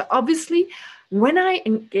 So obviously, when I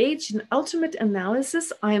engage in ultimate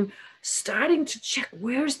analysis, I'm starting to check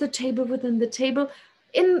where's the table within the table,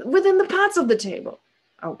 within the parts of the table.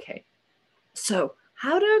 Okay, so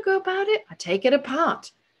how do I go about it? I take it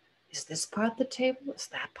apart. Is this part the table? Is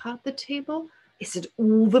that part the table? Is it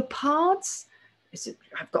all the parts?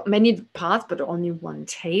 I've got many parts, but only one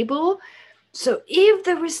table. So if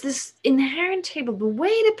there is this inherent table, the way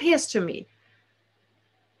it appears to me,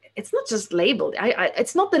 it's not just labeled.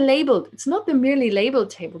 It's not the merely labeled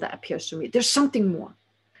table that appears to me. There's something more,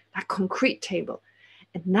 that concrete table.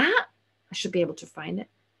 And that, I should be able to find it,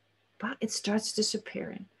 but it starts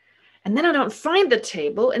disappearing. And then I don't find the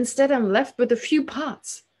table. Instead, I'm left with a few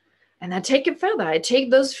parts. And I take it further. I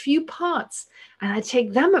take those few parts and I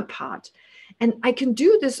take them apart. And I can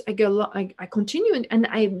do this. I continue and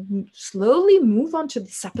I slowly move on to the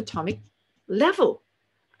subatomic level.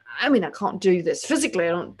 I mean, I can't do this physically.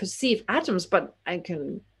 I don't perceive atoms, but I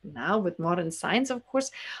can now, with modern science, of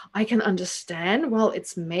course, I can understand, well,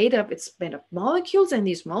 it's made of molecules, and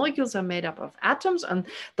these molecules are made up of atoms, and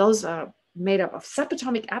those are made up of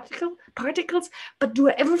subatomic particles. But do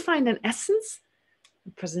I ever find an essence?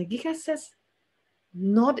 President Giga says,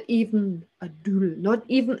 not even a doodle, not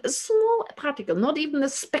even a small particle, not even a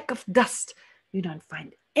speck of dust. You don't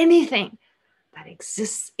find anything that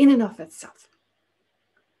exists in and of itself.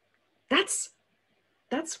 That's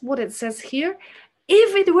what it says here.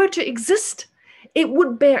 If it were to exist, it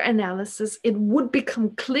would bear analysis. It would become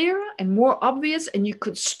clearer and more obvious, and you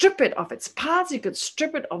could strip it of its parts. You could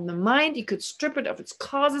strip it of the mind. You could strip it of its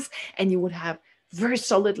causes, and you would have very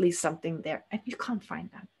solidly something there, and you can't find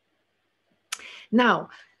that. Now,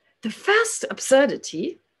 the first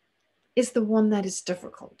absurdity is the one that is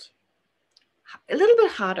difficult, a little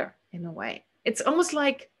bit harder in a way. It's almost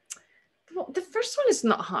like, well, the first one is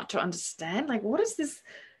not hard to understand. Like, what is this?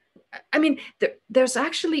 I mean, there's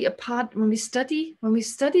actually a part when we study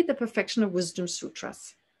the Perfection of Wisdom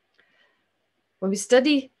Sutras, when we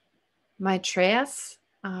study Maitreya's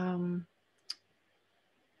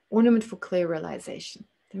Ornament for Clear Realization.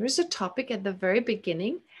 There is a topic at the very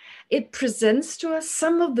beginning. It presents to us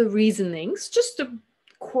some of the reasonings, just of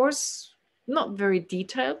course, not very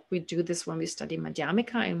detailed. We do this when we study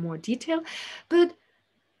Madhyamika in more detail, but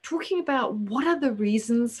talking about what are the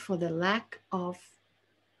reasons for the lack of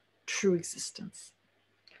true existence.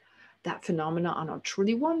 That phenomena are not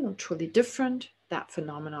truly one, not truly different. That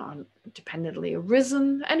phenomena are dependently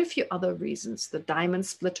arisen, and a few other reasons, the diamond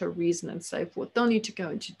splitter reason and so forth. Don't need to go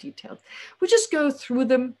into details. We'll just go through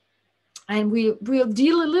them, and we'll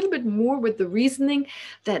deal a little bit more with the reasoning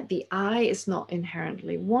that the I is not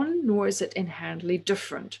inherently one, nor is it inherently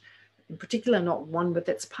different. In particular, not one with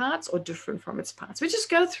its parts or different from its parts. We just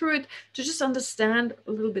go through it to just understand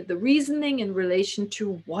a little bit the reasoning in relation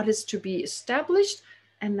to what is to be established,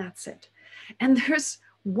 and that's it. And there's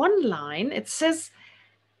one line, it says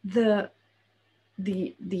the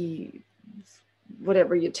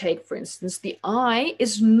whatever you take, for instance, the I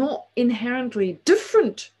is not inherently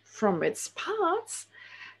different from its parts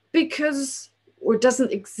because, or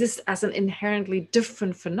doesn't exist as an inherently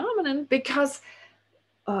different phenomenon, because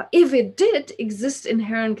if it did exist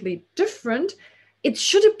inherently different, it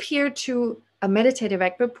should appear to a meditative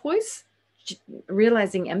equipoise,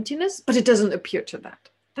 realizing emptiness, but it doesn't appear to that.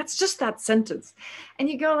 That's just that sentence. And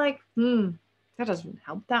you go like, that doesn't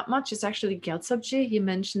help that much. It's actually Kelsang. He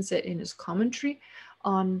mentions it in his commentary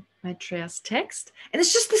on Maitreya's text. And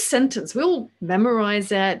it's just the sentence. We'll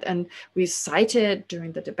memorize it and we cite it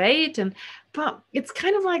during the debate. But it's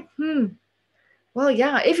kind of like, well,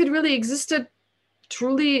 yeah, if it really existed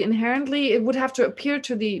truly inherently, it would have to appear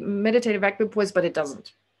to the meditative equipoise, but it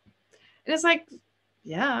doesn't. And it's like,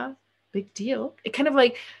 yeah, big deal. It kind of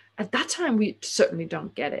like, at that time, we certainly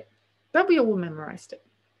don't get it, but we all memorized it.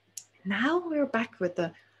 Now we're back with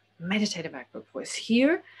the meditative equipoise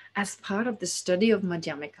here as part of the study of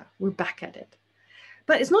Madhyamika. We're back at it.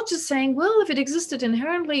 But it's not just saying, well, if it existed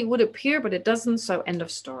inherently, it would appear, but it doesn't, so end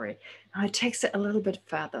of story. Now it takes it a little bit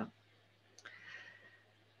further.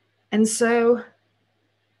 And so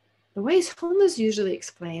the way His Holiness usually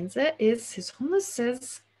explains it is His Holiness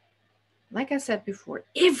says, like I said before,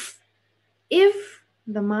 if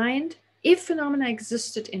the mind, if phenomena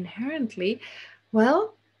existed inherently,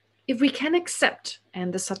 well, if we can accept,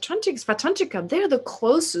 and the Svatantrika, they're the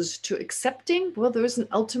closest to accepting, well, there is an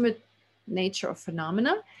ultimate nature of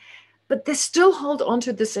phenomena, but they still hold on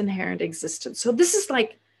to this inherent existence. So this is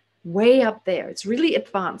like way up there. It's really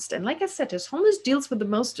advanced. And like I said, His Holiness deals with the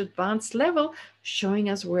most advanced level, showing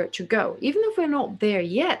us where to go, even if we're not there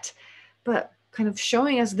yet, but kind of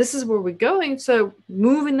showing us this is where we're going. So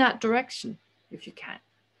move in that direction if you can.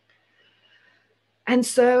 And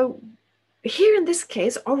so here in this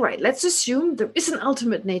case, all right, let's assume there is an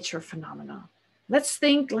ultimate nature of phenomena. Let's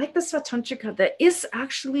think, like the Svatantrika, there is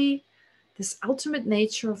actually this ultimate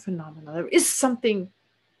nature of phenomena. There is something,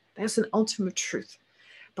 there's an ultimate truth,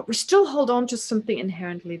 but we still hold on to something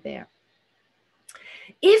inherently there.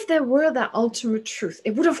 If there were that ultimate truth,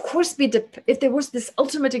 it would of course be, if there was this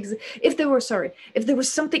ultimate, if there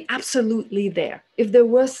was something absolutely there, if there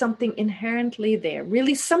was something inherently there,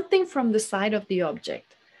 really something from the side of the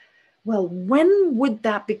object, well, when would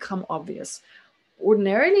that become obvious?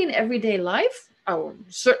 Ordinarily in everyday life? Oh,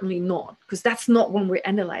 certainly not, because that's not when we're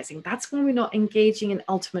analyzing. That's when we're not engaging in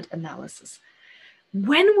ultimate analysis.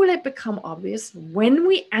 When will it become obvious? When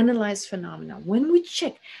we analyze phenomena, when we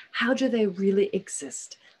check how do they really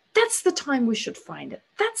exist. That's the time we should find it.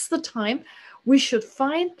 That's the time we should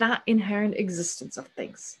find that inherent existence of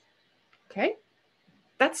things. Okay?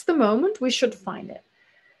 That's the moment we should find it.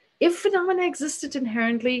 If phenomena existed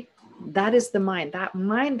inherently, that is the mind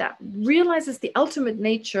that realizes the ultimate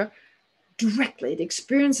nature directly. It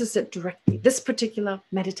experiences it directly, this particular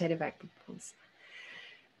meditative act pulse.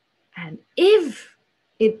 And if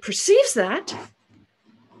it perceives that,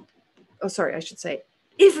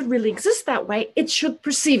 if it really exists that way, it should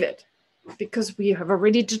perceive it, because we have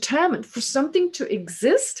already determined for something to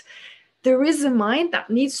exist, there is a mind that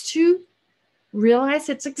needs to realize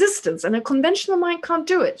its existence, and a conventional mind can't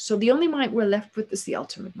do it. So the only mind we're left with is the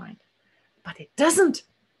ultimate mind. But it doesn't.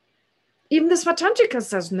 Even the Svatantrika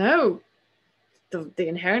says, no, the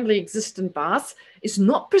inherently existent vase is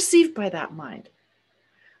not perceived by that mind.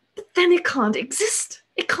 But then it can't exist.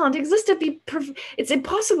 It can't exist. It's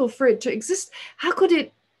impossible for it to exist. How could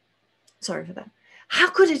it, how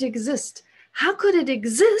could it exist? How could it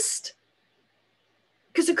exist?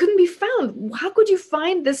 Because it couldn't be found. How could you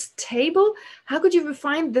find this table? How could you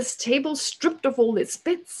find this table stripped of all its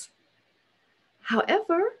bits?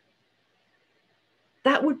 However,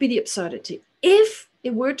 that would be the absurdity. If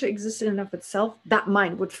it were to exist in and of itself, that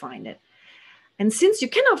mind would find it. And since you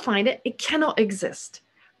cannot find it, it cannot exist.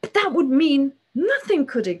 But that would mean nothing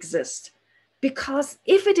could exist. Because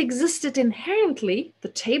if it existed inherently, the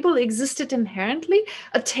table existed inherently,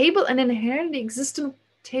 a table and an inherently existent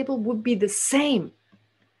table would be the same.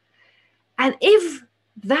 And if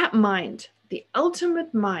that mind, the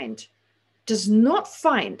ultimate mind, does not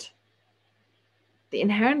find the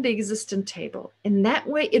inherently existent table, in that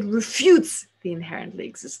way it refutes the inherently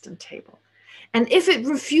existent table. And if it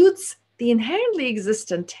refutes the inherently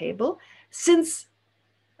existent table, since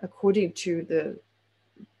according to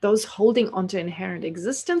those holding onto inherent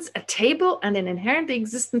existence, a table and an inherently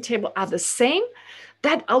existent table are the same,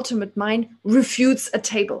 that ultimate mind refutes a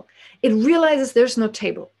table. It realizes there's no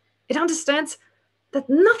table. It understands that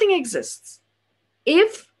nothing exists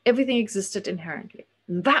if everything existed inherently.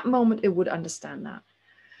 In that moment, it would understand that.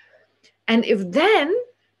 And if then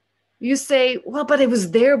you say, well, but it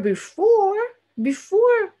was there before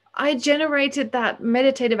I generated that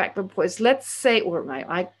meditative equipoise, let's say, or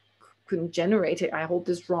I couldn't generate it, I hold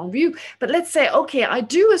this wrong view, but let's say, okay, I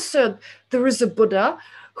do assert there is a Buddha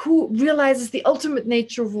who realizes the ultimate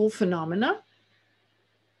nature of all phenomena.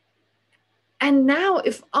 And now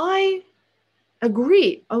if I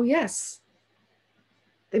agree, oh yes,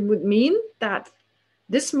 it would mean that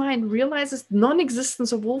this mind realizes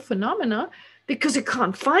non-existence of all phenomena because it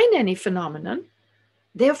can't find any phenomenon.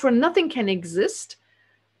 Therefore, nothing can exist.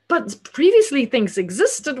 But previously things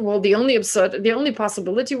existed. Well, the only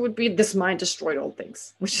possibility would be this mind destroyed all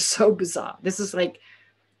things, which is so bizarre. This is like,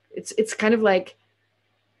 it's kind of like,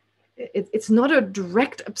 it's not a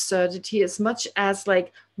direct absurdity as much as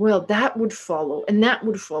like, well, that would follow and that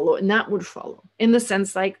would follow and that would follow. In the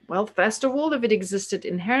sense like, well, first of all, if it existed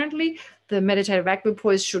inherently, the meditative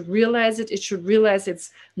equipoise should realize it. It should realize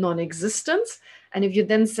its non-existence. And if you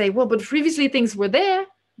then say, well, but previously things were there,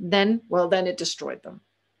 then it destroyed them.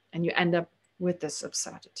 And you end up with this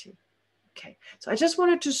absurdity. Okay, so I just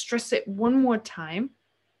wanted to stress it one more time.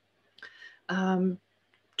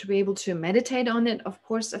 To be able to meditate on it, of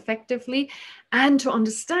course, effectively, and to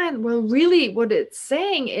understand, well, really what it's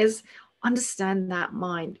saying is understand that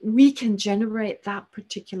mind, we can generate that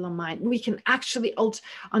particular mind. We can actually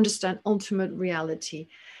understand ultimate reality.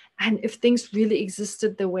 And if things really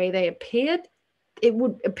existed the way they appeared, it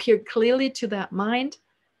would appear clearly to that mind.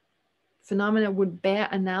 Phenomena would bear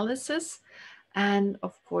analysis. And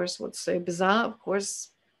of course, what's so bizarre, of course,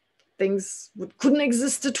 things couldn't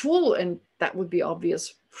exist at all. And that would be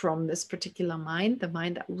obvious from this particular mind, the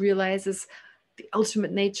mind that realizes the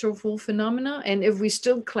ultimate nature of all phenomena. And if we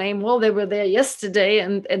still claim, well, they were there yesterday,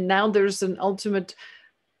 and now there's an ultimate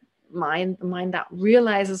mind, a mind that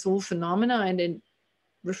realizes all phenomena and it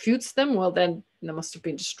refutes them, well, then they must have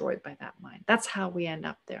been destroyed by that mind. That's how we end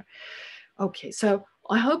up there. Okay, so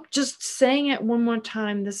I hope just saying it one more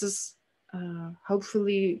time, this is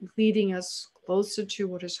hopefully leading us closer to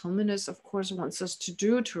what His Holiness, of course, wants us to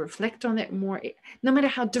do, to reflect on it more, no matter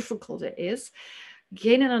how difficult it is,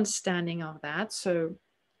 gain an understanding of that. So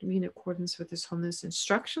in accordance with His Holiness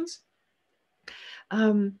instructions.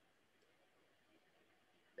 And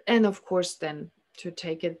of course, then to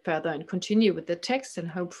take it further and continue with the text, and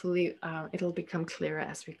hopefully it'll become clearer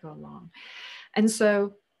as we go along. And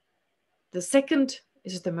so the second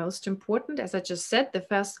is the most important. As I just said, the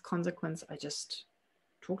first consequence I just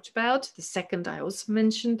talked about. The second I also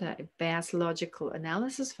mentioned, that it bears logical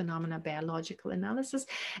analysis, phenomena bear logical analysis.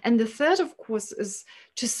 And the third, of course, is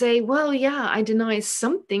to say, well, yeah, I deny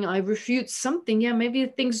something, I refute something. Yeah, maybe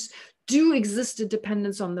things do exist in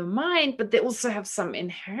dependence on the mind, but they also have some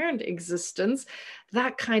inherent existence.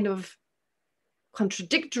 That kind of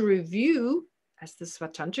contradictory view, as the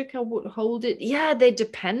Svatantrika would hold it, yeah, they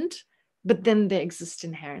depend, but then they exist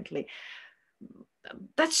inherently.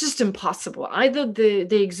 That's just impossible. Either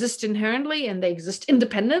they exist inherently and they exist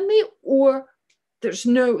independently, or there's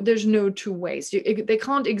no two ways. They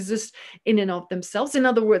can't exist in and of themselves. In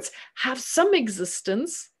other words, have some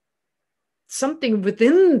existence, something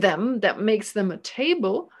within them that makes them a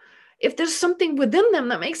table. If there's something within them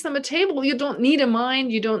that makes them a table, you don't need a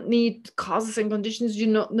mind, you don't need causes and conditions,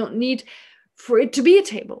 you don't need for it to be a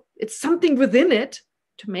table. It's something within it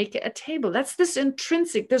to make it a table. That's this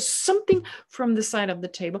intrinsic, there's something from the side of the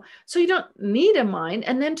table. So you don't need a mind.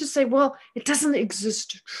 And then to say, well, it doesn't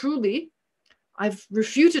exist truly. I've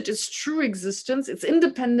refuted its true existence. It's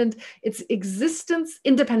independent, its existence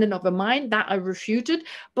independent of a mind, that I refuted,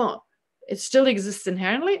 but it still exists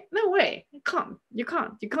inherently. No way, you can't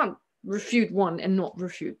refute one and not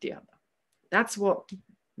refute the other. That's what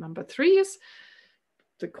number 3 is.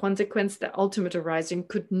 The consequence that ultimate arising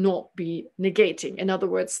could not be negating. In other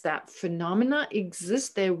words, that phenomena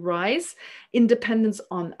exist, they rise in dependence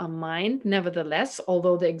on a mind, nevertheless,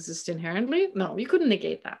 although they exist inherently. No, you couldn't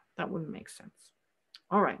negate that. That wouldn't make sense.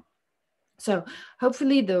 All right. So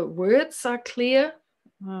hopefully the words are clear.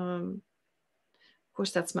 Of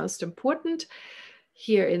course, that's most important.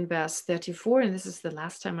 Here in verse 34, and this is the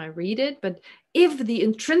last time I read it, but if the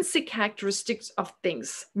intrinsic characteristics of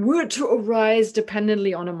things were to arise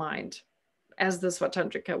dependently on a mind, as the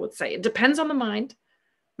Svatantrika would say, it depends on the mind,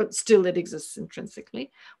 but still it exists intrinsically,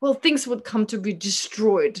 well, things would come to be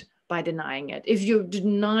destroyed by denying it. If you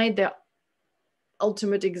deny their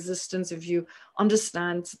ultimate existence, if you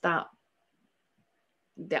understand that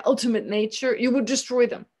their ultimate nature, you would destroy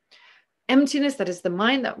them. Emptiness, that is the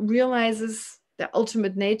mind that realizes their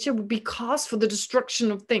ultimate nature, would be cause for the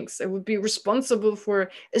destruction of things. It would be responsible for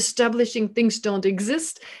establishing things don't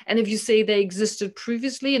exist. And if you say they existed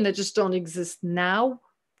previously and they just don't exist now,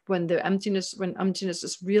 when emptiness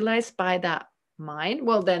is realized by that mind,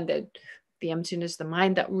 well, then the emptiness, the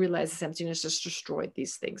mind that realizes emptiness, has destroyed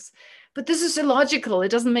these things. But this is illogical. It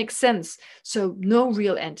doesn't make sense. So no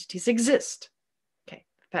real entities exist. Okay,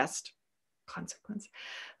 first consequence.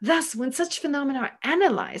 Thus, when such phenomena are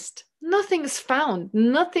analyzed, nothing is found,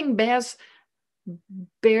 nothing bears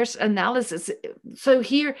analysis. So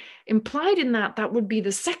here, implied in that would be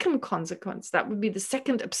the second consequence, that would be the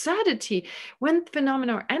second absurdity. When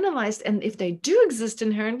phenomena are analyzed, and if they do exist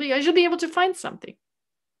inherently, I should be able to find something.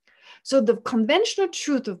 So the conventional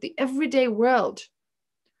truth of the everyday world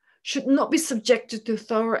should not be subjected to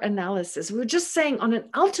thorough analysis. We're just saying on an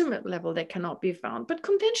ultimate level they cannot be found, but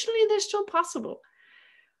conventionally they're still possible.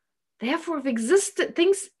 Therefore, if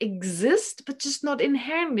things exist, but just not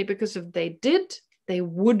inherently, because if they did, they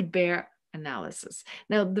would bear analysis.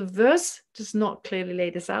 Now, the verse does not clearly lay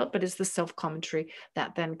this out, but it's the self-commentary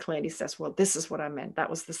that then clearly says, well, this is what I meant. That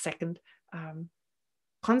was the second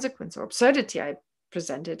consequence or absurdity I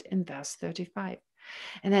presented in verse 35.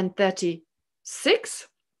 And then 36,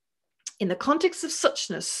 in the context of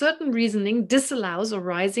suchness, certain reasoning disallows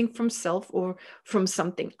arising from self or from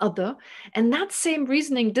something other, and that same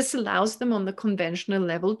reasoning disallows them on the conventional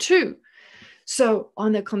level too. So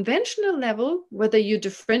on a conventional level, whether you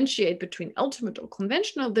differentiate between ultimate or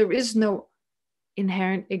conventional, there is no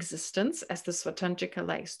inherent existence, as the Svatantrika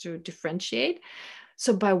likes to differentiate.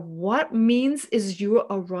 So by what means is your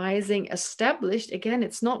arising established? Again,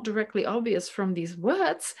 it's not directly obvious from these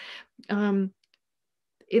words.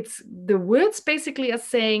 It's the words basically are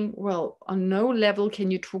saying, well, on no level can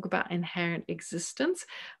you talk about inherent existence,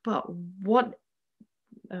 but what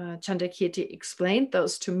Chandrakirti explained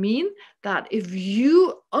those to mean that if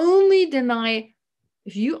you only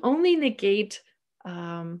negate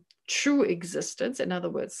true existence, in other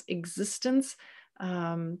words, existence,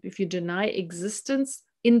 if you deny existence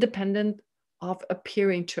independent of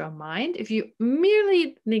appearing to a mind, if you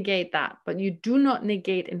merely negate that, but you do not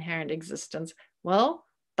negate inherent existence, well,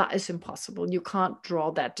 that is impossible. You can't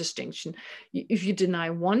draw that distinction. If you deny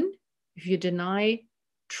one, if you deny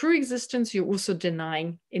true existence, you're also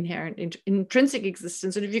denying inherent intrinsic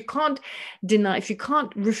existence. And if you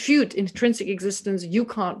can't refute intrinsic existence, you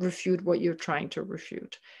can't refute what you're trying to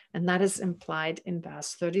refute. And that is implied in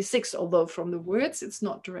verse 36, although from the words, it's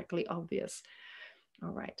not directly obvious.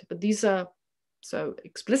 All right, but these are, so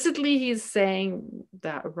explicitly he's saying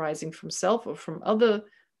that arising from self or from other,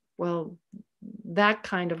 well, that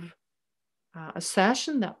kind of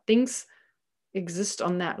assertion that things exist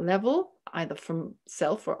on that level, either from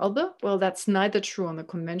self or other, well, that's neither true on the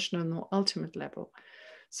conventional nor ultimate level.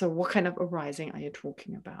 So what kind of arising are you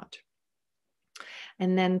talking about?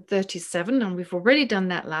 And then 37, and we've already done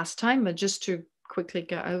that last time, but just to quickly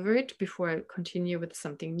go over it before I continue with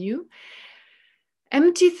something new.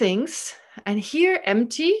 Empty things, and here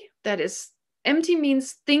empty, that is, empty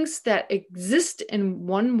means things that exist in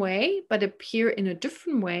one way but appear in a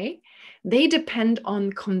different way. They depend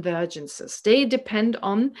on convergences. They depend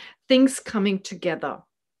on things coming together.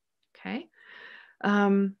 Okay.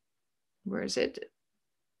 Where is it?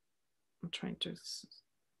 I'm trying to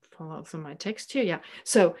follow through my text here. Yeah.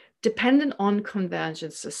 So dependent on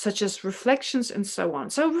convergences, such as reflections and so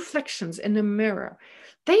on. So reflections in a mirror,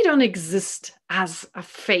 they don't exist as a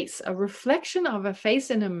face. A reflection of a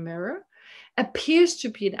face in a mirror appears to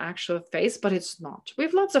be an actual face, but it's not. We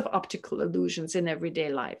have lots of optical illusions in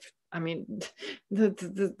everyday life. I mean,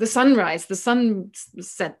 the sunrise, the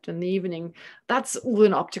sunset in the evening, that's all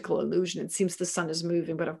an optical illusion. It seems the sun is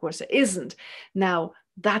moving, but of course it isn't. Now,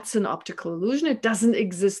 that's an optical illusion. It doesn't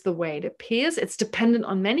exist the way it appears. It's dependent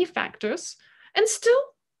on many factors, and still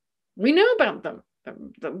we know about them.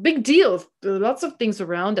 The big deal. There are lots of things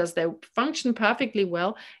around us. They function perfectly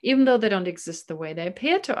well, even though they don't exist the way they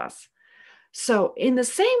appear to us. So in the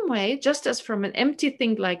same way, just as from an empty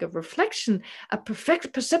thing like a reflection, a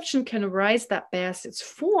perfect perception can arise that bears its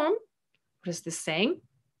form. What is this saying?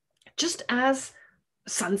 Just as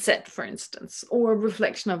sunset, for instance, or a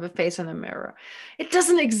reflection of a face in a mirror. It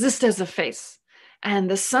doesn't exist as a face.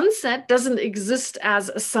 And the sunset doesn't exist as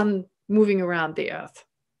a sun moving around the earth.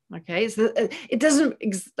 Okay, so it doesn't,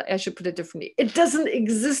 I should put it differently. It doesn't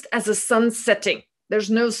exist as a sun setting. There's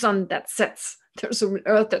no sun that sets. There's an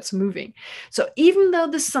earth that's moving. So even though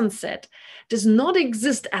the sunset does not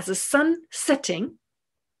exist as a sun setting,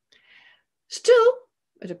 still,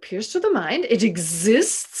 it appears to the mind, it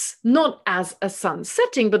exists not as a sun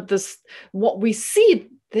setting, but this, what we see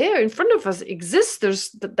there in front of us exists.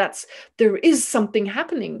 There is something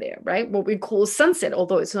happening there, right? What we call sunset,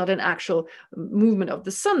 although it's not an actual movement of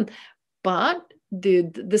the sun, but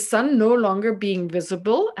the sun no longer being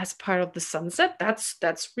visible as part of the sunset,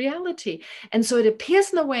 that's reality. And so it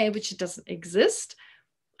appears in a way in which it doesn't exist,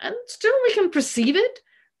 and still we can perceive it,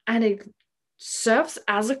 and it serves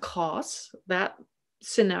as a cause, that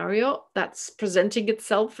scenario that's presenting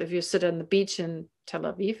itself. If you sit on the beach in Tel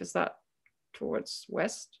Aviv, is that towards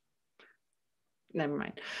west? Never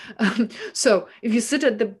mind. So if you sit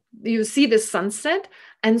you see the sunset,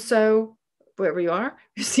 and so wherever you are,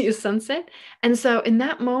 you see a sunset, and so in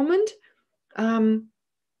that moment,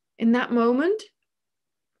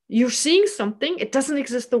 you're seeing something. It doesn't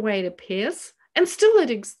exist the way it appears, and still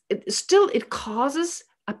it causes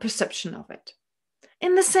a perception of it.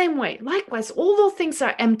 In the same way, likewise, although things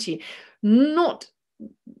are empty, not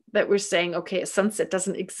that we're saying, okay, a sunset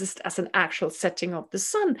doesn't exist as an actual setting of the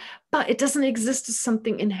sun, but it doesn't exist as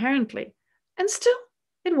something inherently. And still,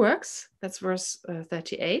 it works. That's verse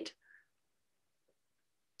 38.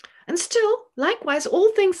 And still, likewise,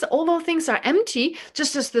 although things are empty,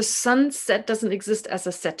 just as the sunset doesn't exist as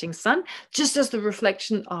a setting sun, just as the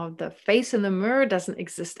reflection of the face in the mirror doesn't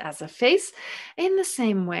exist as a face, in the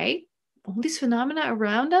same way, all these phenomena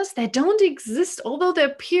around us, they don't exist, although they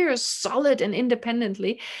appear solid and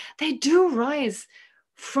independently, they do rise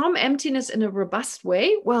from emptiness in a robust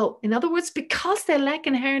way? Well, in other words, because they lack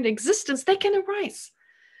inherent existence, they can arise.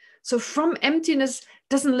 So from emptiness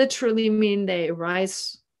doesn't literally mean they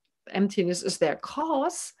arise. Emptiness is their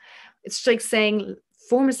cause. It's like saying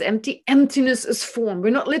form is empty, emptiness is form.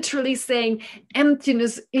 We're not literally saying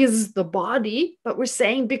emptiness is the body, but we're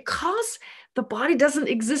saying because the body doesn't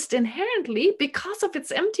exist inherently, because of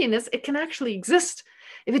its emptiness, it can actually exist.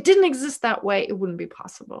 If it didn't exist that way, it wouldn't be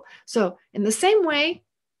possible. So in the same way,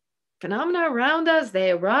 phenomena around us,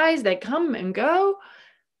 they arise, they come and go,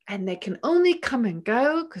 and they can only come and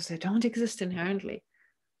go because they don't exist inherently.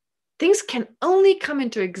 Things can only come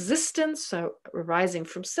into existence, so arising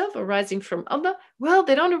from self, arising from other. Well,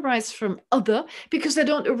 they don't arise from other because they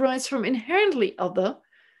don't arise from inherently other.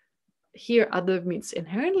 Here, other means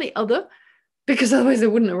inherently other, because otherwise they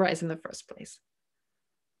wouldn't arise in the first place.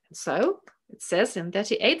 And so it says in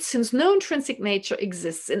 38, since no intrinsic nature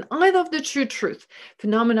exists in either of the true truth,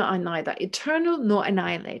 phenomena are neither eternal nor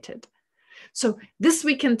annihilated. So this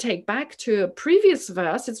we can take back to a previous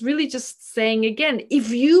verse. It's really just saying again, if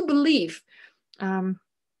you believe, I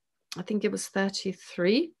think it was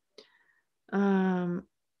 33,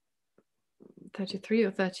 33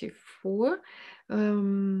 or 34. Let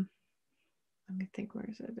me think, where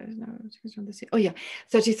is it? There's no, oh yeah,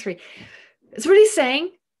 33. It's really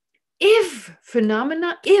saying, if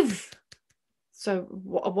phenomena, if, so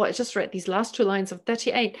what I just read, these last two lines of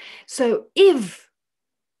 38. So if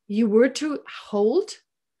you were to hold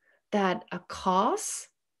that a cause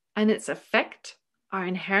and its effect are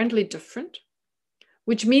inherently different,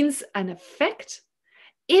 which means an effect,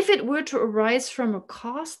 if it were to arise from a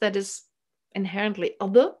cause that is inherently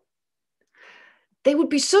other, they would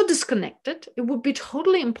be so disconnected, it would be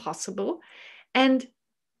totally impossible, and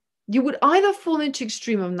you would either fall into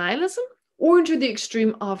extreme of nihilism or into the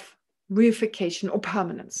extreme of reification or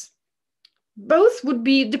permanence. Both would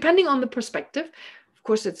be, depending on the perspective. Of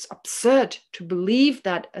course, it's absurd to believe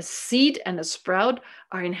that a seed and a sprout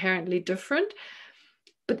are inherently different.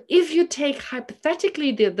 But if you take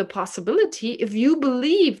hypothetically the possibility, if you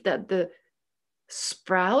believe that the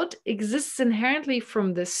sprout exists inherently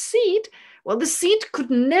from the seed, well, the seed could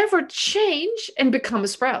never change and become a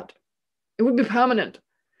sprout. It would be permanent.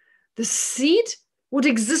 The seed would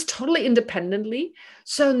exist totally independently,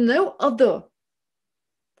 so no other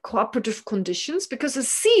cooperative conditions, because a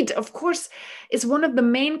seed, of course, is one of the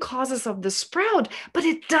main causes of the sprout, but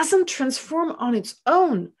it doesn't transform on its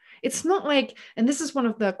own. It's not like, and this is one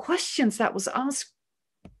of the questions that was asked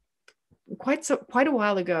quite a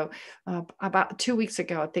while ago, about 2 weeks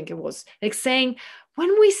ago, I think it was, like saying,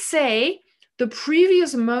 when we say the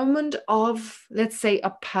previous moment of, let's say,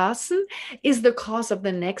 a person is the cause of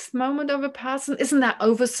the next moment of a person, isn't that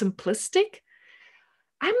oversimplistic?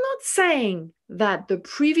 I'm not saying that the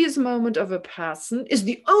previous moment of a person is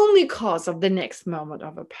the only cause of the next moment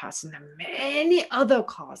of a person. There are many other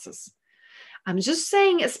causes. I'm just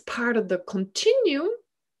saying, as part of the continuum,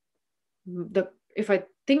 if I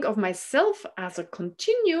think of myself as a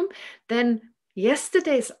continuum, then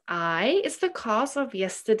yesterday's I is the cause of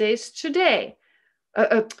yesterday's today.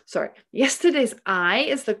 Yesterday's I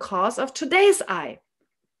is the cause of today's I.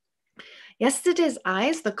 Yesterday's I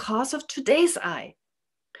is the cause of today's I.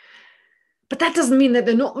 But that doesn't mean that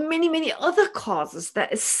there are not many, many other causes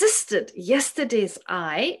that assisted yesterday's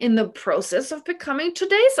I in the process of becoming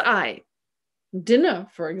today's I. Dinner,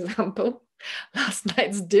 for example, last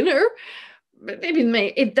night's dinner, maybe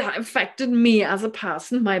it affected me as a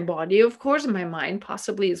person, my body, of course, and my mind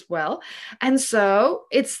possibly as well. And so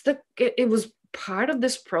it was part of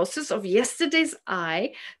this process of yesterday's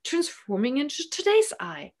I transforming into today's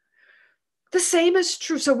I. The same is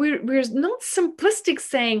true. So we're not simplistic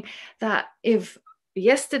saying that if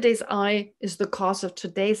yesterday's I is the cause of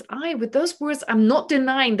today's I. With those words, I'm not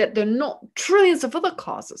denying that there are not trillions of other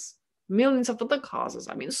causes, millions of other causes.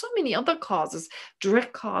 I mean, so many other causes,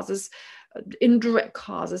 direct causes, indirect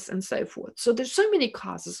causes, and so forth. So there's so many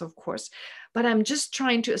causes, of course, but I'm just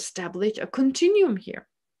trying to establish a continuum here.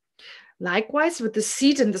 Likewise, with the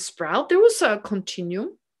seed and the sprout, there was a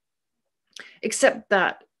continuum, except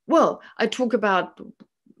that, well, I talk about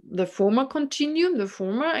the former continuum. The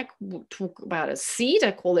former, I talk about a seed.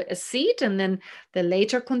 I call it a seed. And then the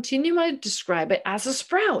later continuum, I describe it as a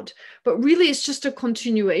sprout. But really, it's just a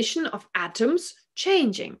continuation of atoms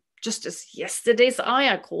changing. Just as yesterday's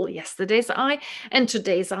I call yesterday's I. And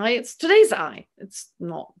today's I, it's today's I. It's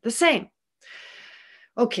not the same.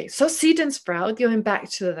 Okay, so seed and sprout, going back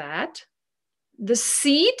to that. The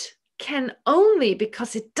seed can only,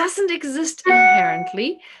 because it doesn't exist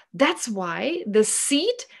inherently, that's why the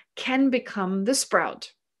seed can become the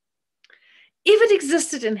sprout. if it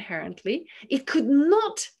existed inherently, it could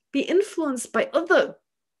not be influenced by other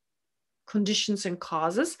conditions and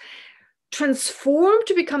causes, transform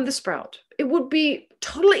to become the sprout. It would be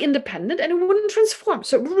totally independent and it wouldn't transform.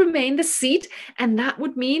 So it would remain the seed, and that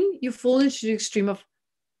would mean you fall into the extreme of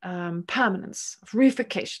permanence, of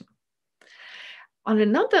reification. On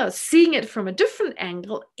another, seeing it from a different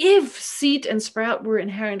angle, if seed and sprout were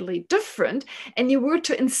inherently different and you were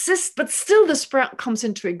to insist, but still the sprout comes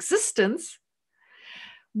into existence,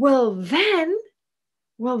 well then,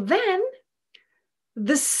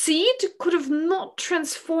 the seed could have not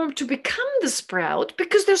transformed to become the sprout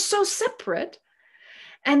because they're so separate.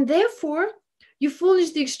 And therefore, you fall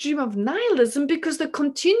into the extreme of nihilism because the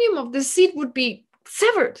continuum of the seed would be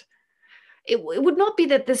severed. It would not be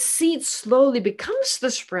that the seed slowly becomes the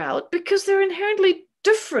sprout because they're inherently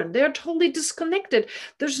different. They're totally disconnected.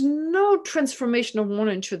 There's no transformation of one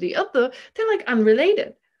into the other. They're like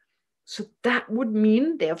unrelated. So that would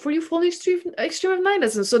mean, therefore, you fall into the extreme of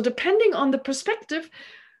nihilism. So depending on the perspective,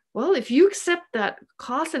 well, if you accept that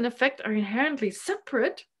cause and effect are inherently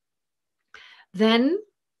separate, then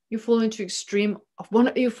you fall into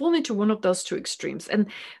one of those two extremes. And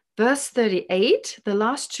verse 38, the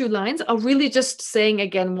last two lines are really just saying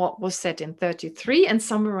again what was said in 33 and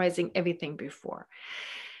summarizing everything before.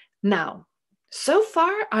 Now, so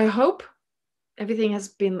far, I hope everything has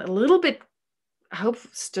been a little bit, I hope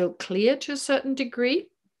still clear to a certain degree.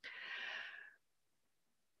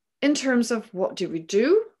 In terms of what do we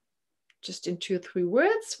do? Just in 2 or 3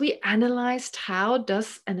 words, we analyzed how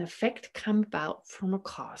does an effect come about from a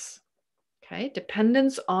cause. Okay,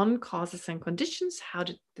 dependence on causes and conditions. How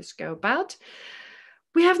did this go about?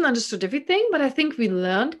 We haven't understood everything, but I think we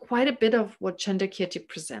learned quite a bit of what Chandrakirti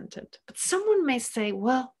presented. But someone may say,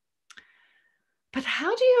 well, but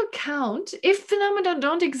how do you account if phenomena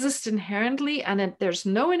don't exist inherently and there's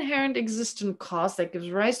no inherent existent cause that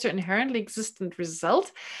gives rise to inherently existent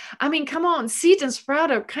result? I mean, come on, seed and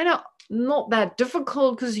sprout are kind of not that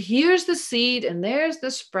difficult because here's the seed and there's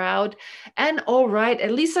the sprout, and all right,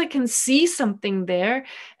 at least I can see something there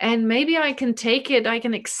and maybe I can take it, I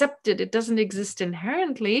can accept it, it doesn't exist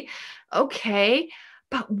inherently. Okay,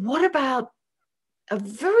 but what about a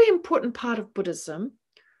very important part of Buddhism,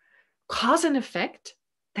 cause and effect,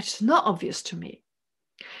 that's not obvious to me,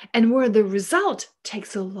 and where the result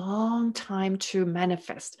takes a long time to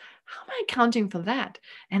manifest? How am I accounting for that?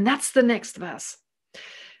 And that's the next verse.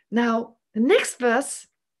 Now, the next verse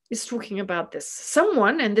is talking about this.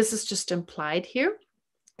 Someone, and this is just implied here,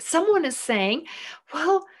 someone is saying,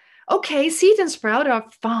 well, okay, seed and sprout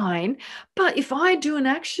are fine, but if I do an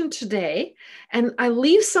action today and I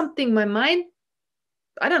leave something, my mind,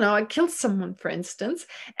 I don't know, I killed someone, for instance,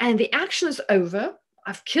 and the action is over,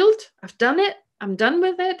 I've killed, I've done it, I'm done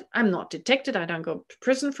with it, I'm not detected, I don't go to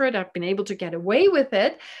prison for it, I've been able to get away with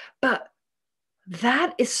it, but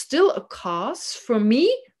that is still a cause for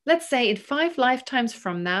me, let's say in 5 lifetimes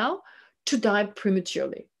from now, to die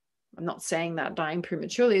prematurely. I'm not saying that dying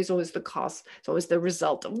prematurely is always the cause, it's always the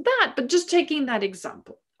result of that, but just taking that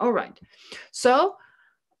example. All right. So,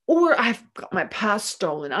 or I've got my past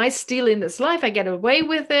stolen. I steal in this life, I get away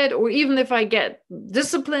with it, or even if I get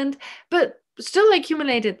disciplined, but still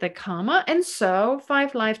accumulated the karma. And so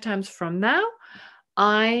 5 lifetimes from now,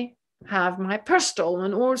 I have my purse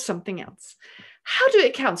stolen or something else. How do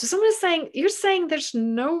it count? So someone is saying, you're saying there's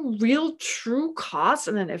no real true cause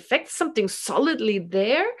and an effect, something solidly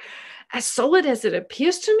there, as solid as it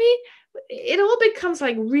appears to me? It all becomes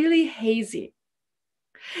like really hazy.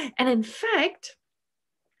 And in fact,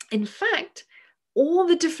 all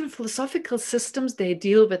the different philosophical systems, they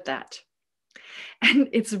deal with that. And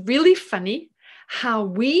it's really funny how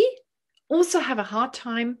we also have a hard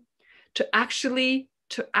time to actually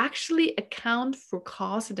account for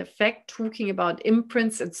cause and effect, talking about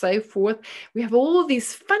imprints and so forth. We have all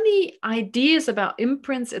these funny ideas about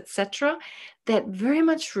imprints, etc., that very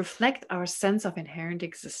much reflect our sense of inherent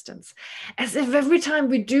existence. As if every time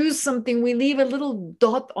we do something, we leave a little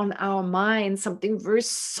dot on our mind, something very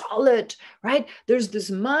solid, right? There's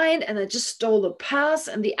this mind, and I just stole the purse,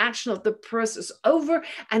 and the action of the purse is over,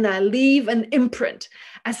 and I leave an imprint,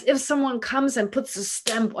 as if someone comes and puts a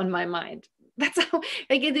stamp on my mind. That's how,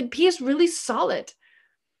 like, it appears really solid.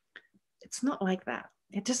 It's not like that.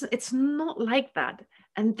 It's not like that.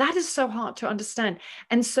 And that is so hard to understand.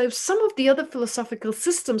 And so some of the other philosophical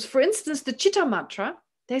systems, for instance, the Chitta Matra,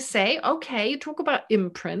 they say, okay, you talk about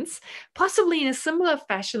imprints, possibly in a similar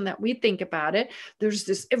fashion that we think about it. There's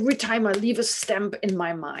this, every time I leave a stamp in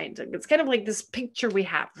my mind, it's kind of like this picture we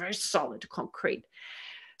have, very solid, concrete.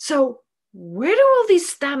 So where do all these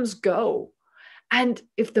stamps go? And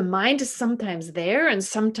if the mind is sometimes there and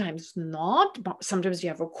sometimes not, sometimes you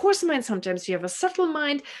have a coarse mind, sometimes you have a subtle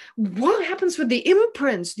mind, what happens with the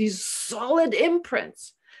imprints, these solid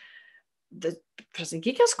imprints? The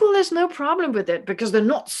Prasangika school has no problem with it because they're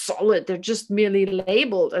not solid, they're just merely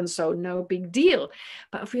labeled, and so no big deal.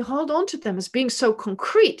 But if we hold on to them as being so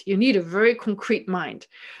concrete, you need a very concrete mind.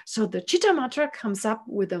 So the Chittamatra comes up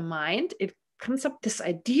with a mind. It comes up this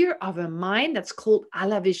idea of a mind that's called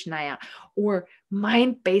Alavishnaya, or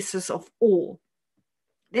mind basis of all.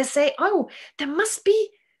 They say, oh, there must be,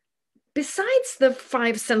 besides the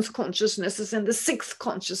 5 sense consciousnesses and the 6th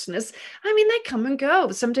consciousness, I mean, they come and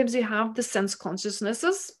go. Sometimes you have the sense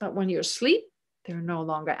consciousnesses, but when you're asleep, they're no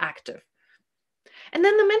longer active. And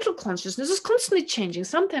then the mental consciousness is constantly changing.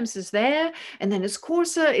 Sometimes it's there, and then it's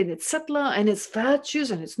coarser, and it's subtler, and it's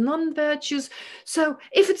virtues, and it's non-virtues. So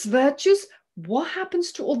if it's virtues, what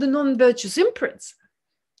happens to all the non-virtuous imprints,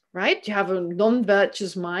 right? You have a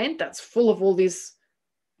non-virtuous mind that's full of all these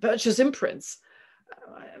virtuous imprints.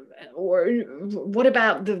 Or what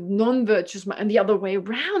about the non-virtuous mind and the other way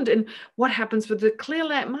around? And what happens with the clear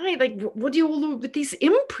light mind? Like, what do you all do with these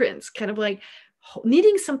imprints? Kind of like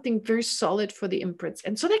needing something very solid for the imprints.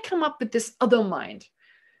 And so they come up with this other mind,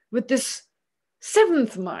 with this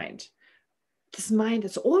 7th mind, this mind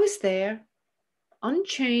that's always there,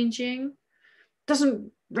 unchanging,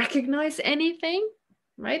 doesn't recognize anything,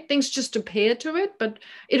 right? Things just appear to it, but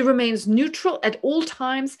it remains neutral at all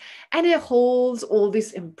times, and it holds all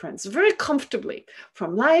these imprints very comfortably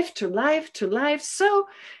from life to life to life. So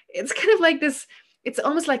it's kind of like this, it's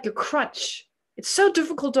almost like a crutch. It's so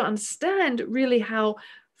difficult to understand really how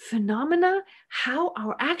phenomena, how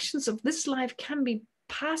our actions of this life can be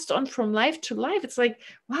passed on from life to life. It's like,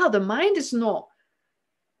 wow, the mind is not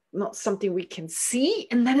something we can see,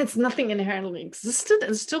 and then it's nothing inherently existent,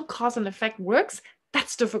 and still cause and effect works.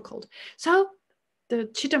 That's difficult. So the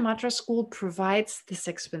Chittamatra school provides this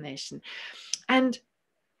explanation. And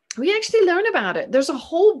we actually learn about it. There's a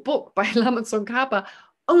whole book by Lama Tsongkhapa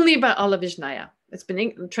only about Alavishnaya. It's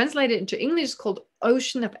been translated into English, called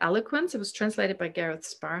Ocean of Eloquence. It was translated by Gareth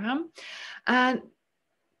Sparham. And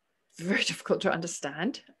very difficult to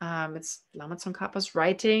understand. It's Lama Tsongkhapa's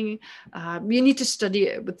writing. You need to study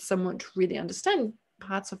it with someone to really understand.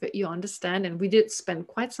 Parts of it you understand, and we did spend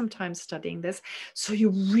quite some time studying this. So you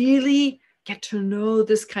really get to know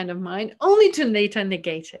this kind of mind, only to later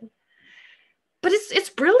negate it. But it's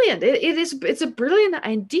brilliant. It's a brilliant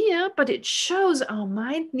idea, but it shows our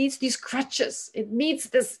mind needs these crutches. It needs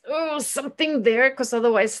this, something there, because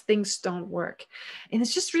otherwise things don't work. And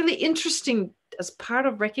it's just really interesting as part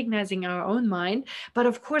of recognizing our own mind. But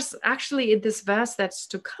of course, actually in this verse that's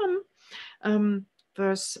to come,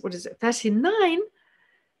 verse, 39,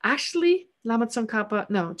 actually, Lama Tsongkhapa,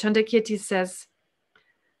 Chandakirti says,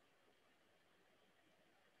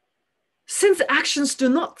 since actions do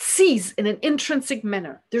not cease in an intrinsic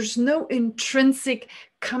manner, there's no intrinsic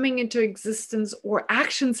coming into existence or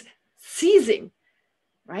actions ceasing,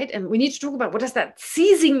 right? And we need to talk about, what does that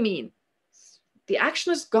ceasing mean? The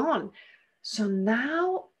action is gone. So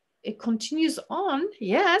now it continues on,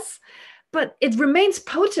 yes, but it remains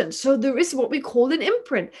potent. So there is what we call an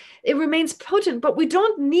imprint. It remains potent, but we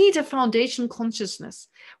don't need a foundation consciousness.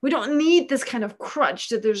 We don't need this kind of crutch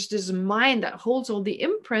that there's this mind that holds all the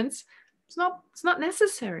imprints. It's not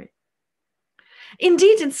necessary.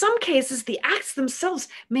 Indeed, in some cases, the acts themselves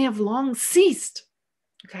may have long ceased.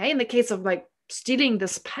 Okay, in the case of like stealing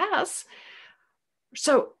this pass,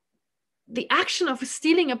 so the action of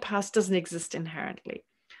stealing a pass doesn't exist inherently.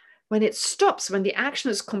 When it stops, when the action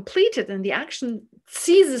is completed and the action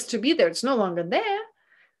ceases to be there, it's no longer there,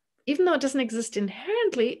 even though it doesn't exist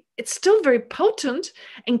inherently, it's still very potent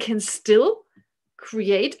and can still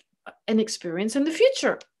create an experience in the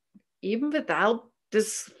future, even without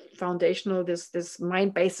this foundational, this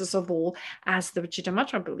mind basis of all, as the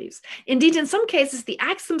Chittamatra believes. Indeed, in some cases, the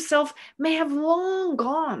acts themselves may have long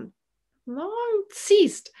gone, long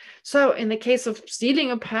ceased. So in the case of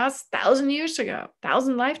stealing a past 1,000 years ago,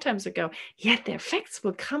 1,000 lifetimes ago, yet the effects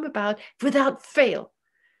will come about without fail.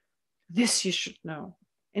 This you should know.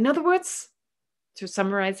 In other words, to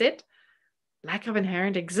summarize it, lack of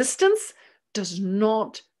inherent existence does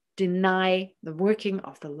not deny the working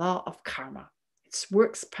of the law of karma. It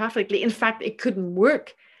works perfectly. In fact, it couldn't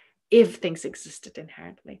work if things existed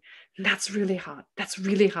inherently. And that's really hard. That's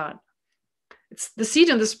really hard. It's the seed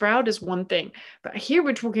and the sprout is one thing, but here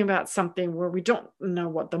we're talking about something where we don't know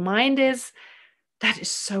what the mind is. That is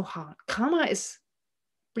so hard. Karma is,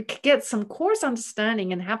 we could get some coarse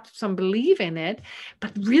understanding and have some belief in it,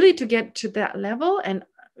 but really to get to that level and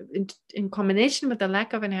in combination with the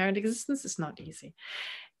lack of inherent existence is not easy.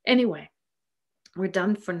 Anyway, we're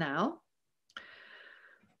done for now.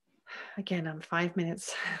 Again, I'm 5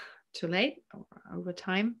 minutes too late, over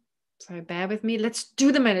time. So bear with me. Let's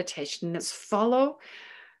do the meditation. Let's follow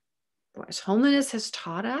what His Holiness has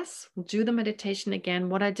taught us. We'll do the meditation again,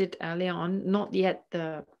 what I did earlier on, not yet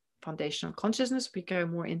the foundational consciousness. We go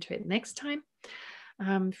more into it next time. If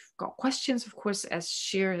you've got questions, of course, as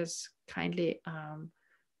Shir has kindly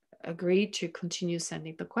agreed to continue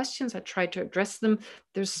sending the questions, I try to address them.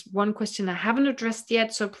 There's one question I haven't addressed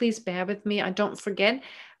yet, so please bear with me. I don't forget.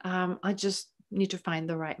 I just need to find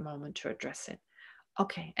the right moment to address it.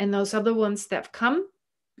 Okay, and those other ones that have come,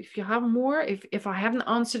 if you have more, if I haven't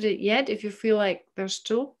answered it yet, if you feel like there's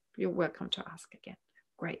still, you're welcome to ask again.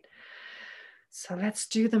 Great. So let's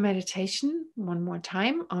do the meditation one more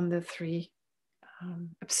time on the three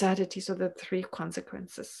absurdities or the three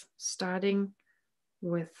consequences, starting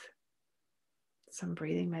with some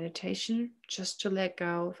breathing meditation, just to let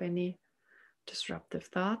go of any disruptive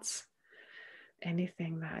thoughts,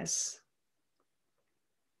 anything that is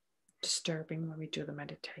disturbing when we do the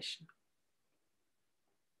meditation.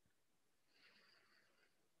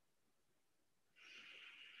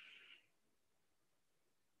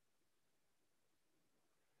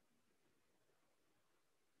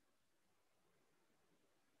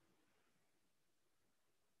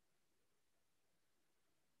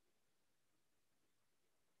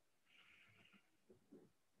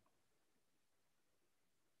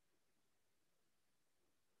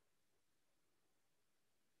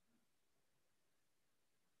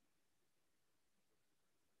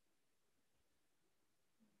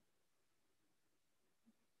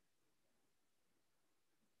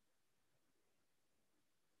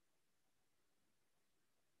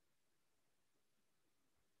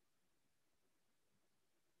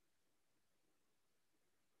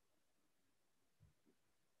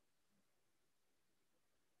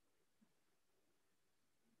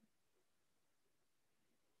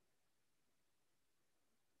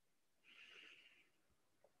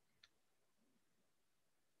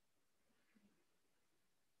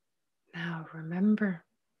 Now remember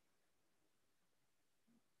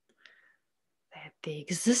that the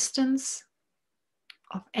existence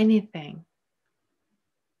of anything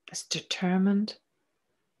is determined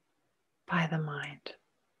by the mind.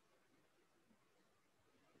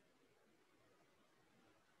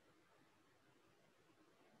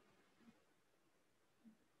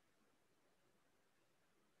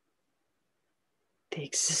 The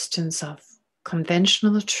existence of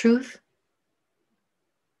conventional truth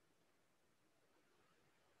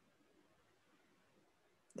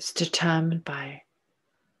is determined by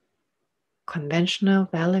conventional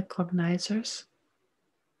valid cognizers.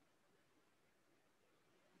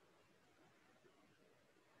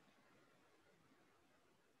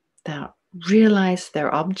 That realize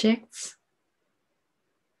their objects,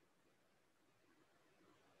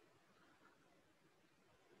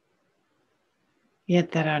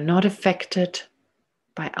 yet that are not affected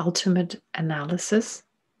by ultimate analysis.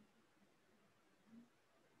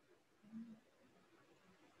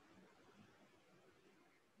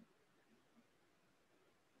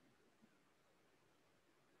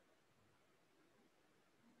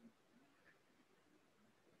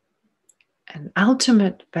 And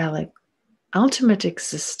ultimate valid, ultimate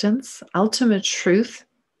existence, ultimate truth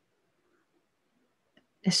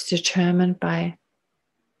is determined by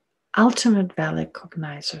ultimate valid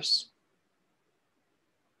cognizers.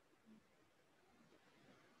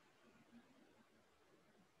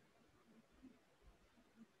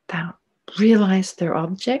 That realize their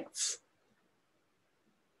objects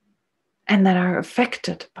and that are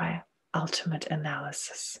affected by ultimate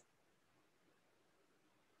analysis.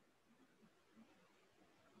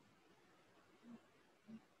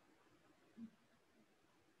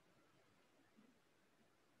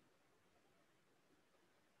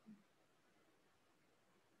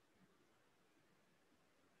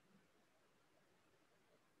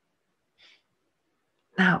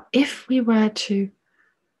 Now, if we were to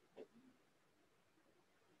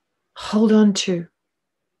hold on to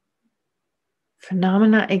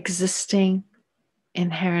phenomena existing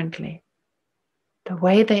inherently, the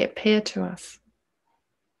way they appear to us,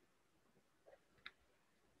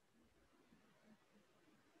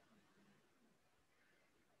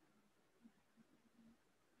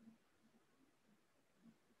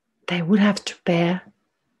 they would have to bear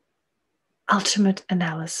ultimate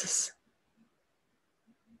analysis.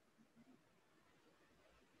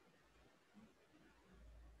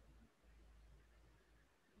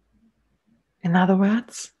 In other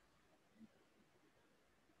words,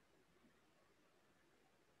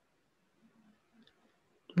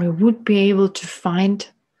 we would be able to find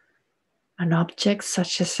An object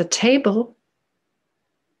such as a table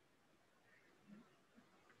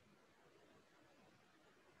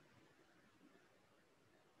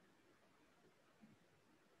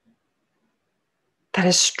that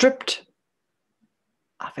is stripped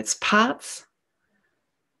of its parts,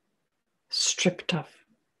 stripped of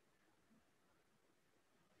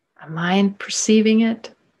a mind perceiving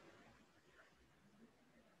it,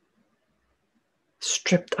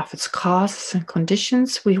 stripped of its causes and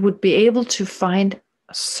conditions, we would be able to find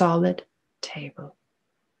a solid table.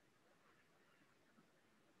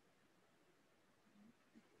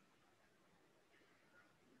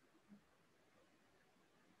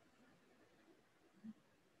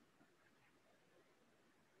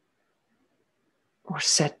 Or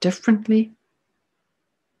said differently,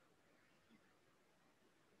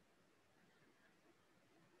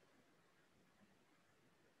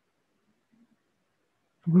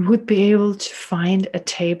 we would be able to find a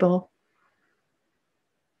table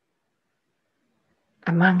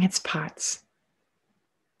among its parts,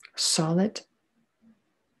 a solid,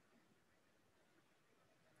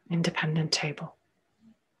 independent table.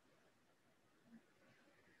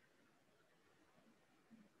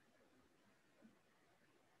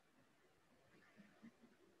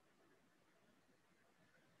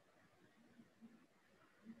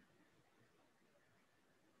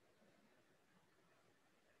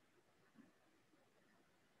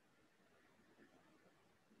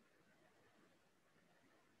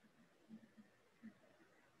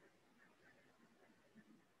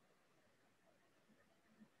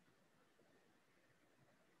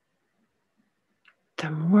 The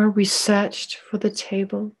more we searched for the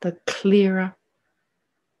table, the clearer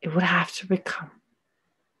it would have to become.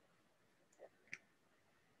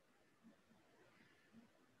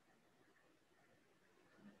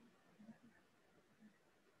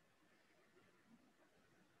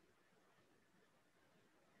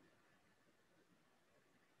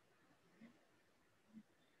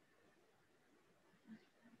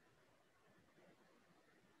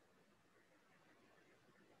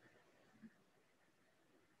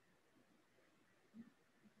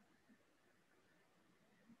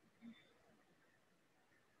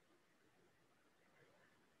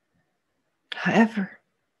 However,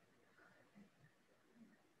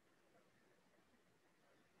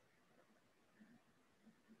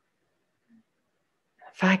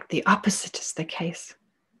 in fact, the opposite is the case.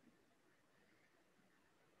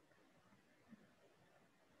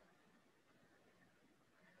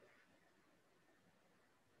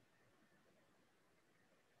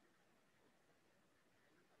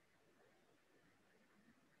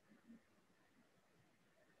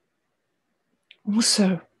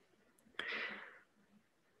 Also,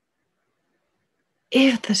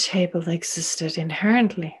 if the table existed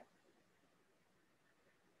inherently,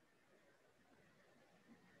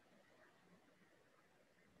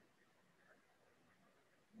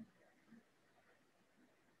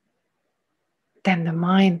 then the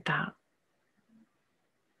mind that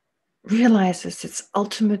realizes its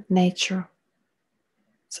ultimate nature,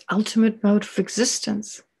 its ultimate mode of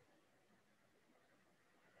existence,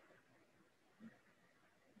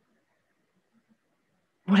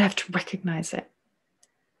 would have to recognize it,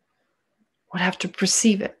 would have to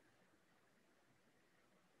perceive it.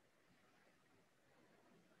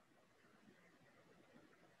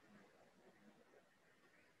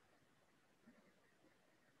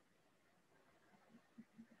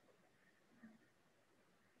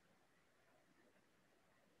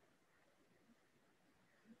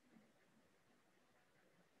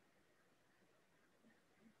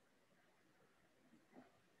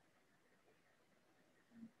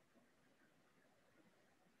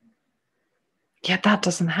 Yet that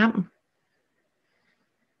doesn't happen.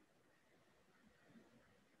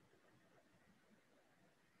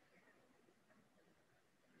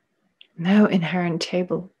 No inherent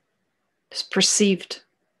table is perceived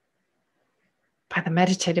by the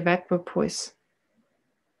meditative equipoise,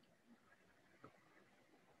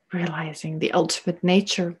 realizing the ultimate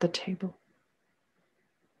nature of the table.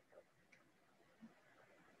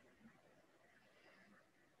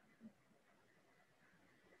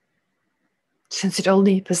 Since it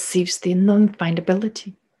only perceives the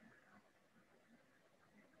non-findability.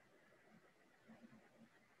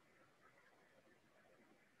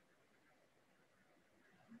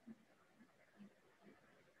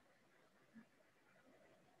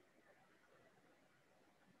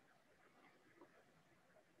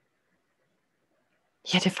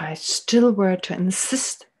 Yet if I still were to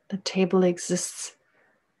insist the table exists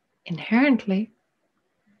inherently,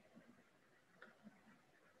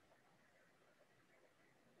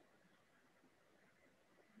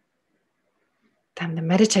 then the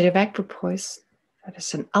meditative equipoise, that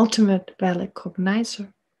is an ultimate valid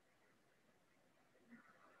cognizer,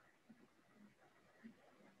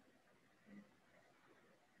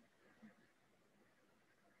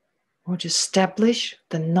 would establish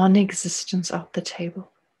the non-existence of the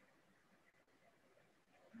table.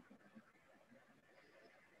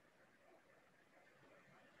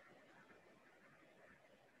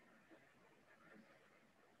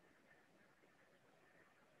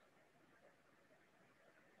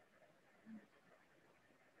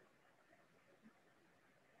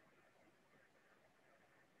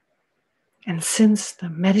 And since the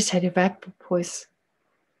meditative equipoise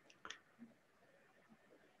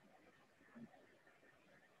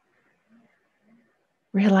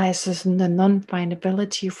realizes the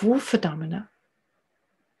non-findability of all phenomena,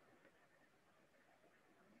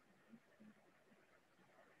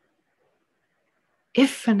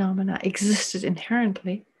 if phenomena existed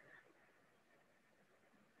inherently,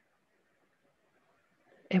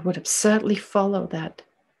 it would absurdly follow that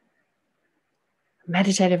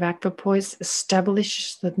meditative equipoise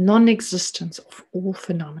establishes the non-existence of all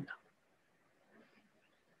phenomena.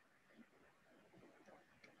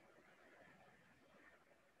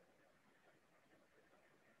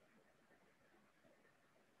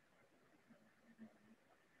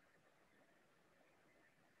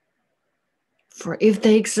 For if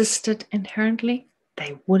they existed inherently,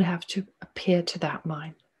 they would have to appear to that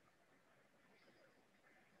mind.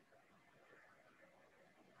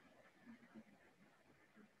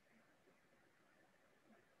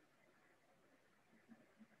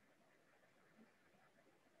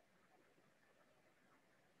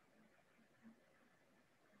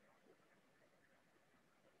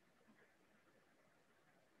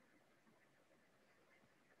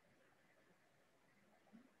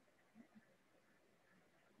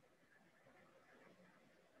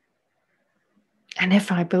 And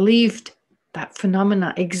if I believed that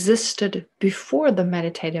phenomena existed before the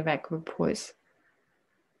meditative equipoise,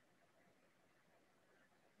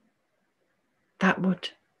 that would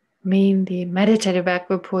mean the meditative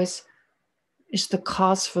equipoise is the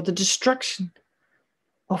cause for the destruction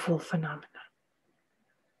of all phenomena.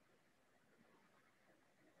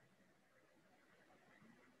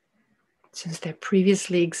 Since they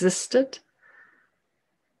previously existed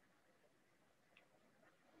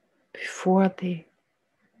before the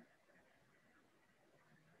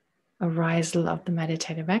arisal of the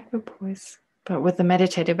meditative equipoise, but with the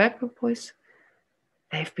meditative equipoise,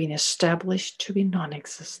 they've been established to be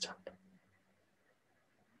non-existent.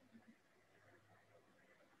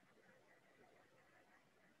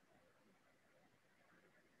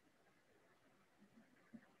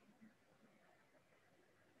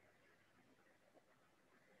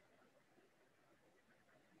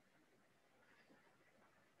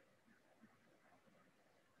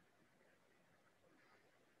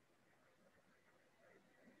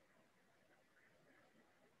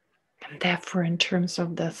 And therefore, in terms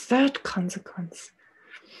of the third consequence,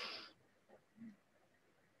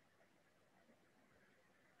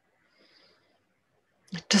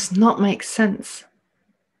 it does not make sense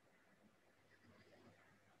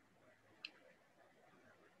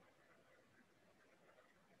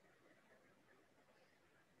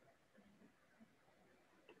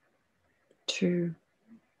to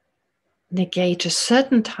negate a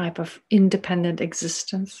certain type of independent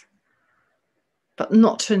existence, but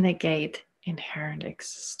not to negate inherent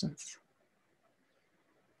existence.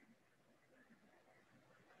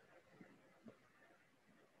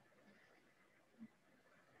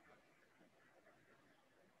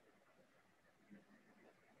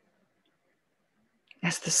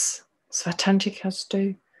 As the Svatantikas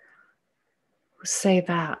do, who say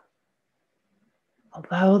that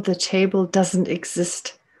although the table doesn't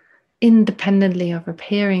exist independently of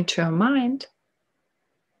appearing to a mind,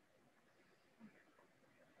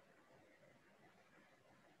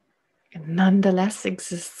 it nonetheless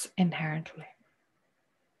exists inherently.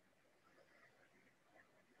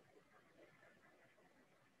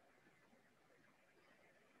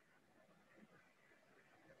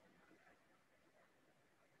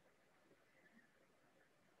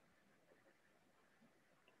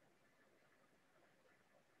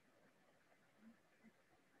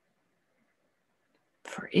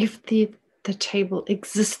 For if the table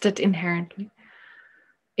existed inherently,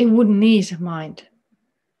 it would need a mind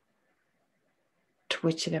to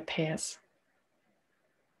which it appears.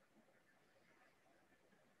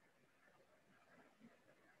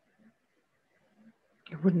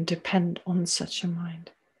 It wouldn't depend on such a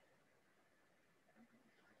mind.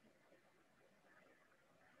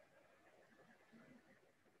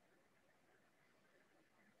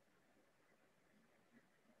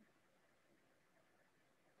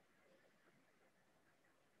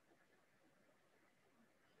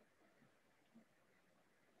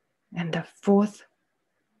 And the fourth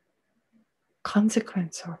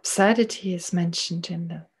consequence or absurdity is mentioned in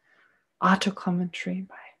the auto commentary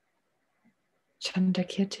by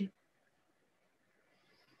Chandrakirti.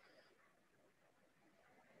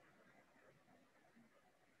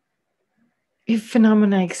 If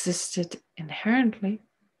phenomena existed inherently,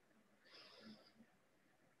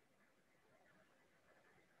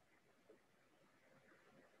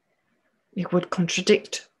 it would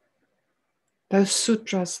contradict those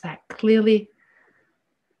sutras that clearly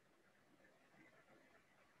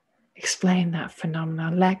explain that phenomena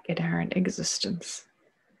lack inherent existence,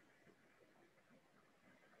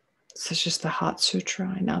 such as the Heart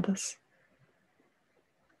Sutra and others.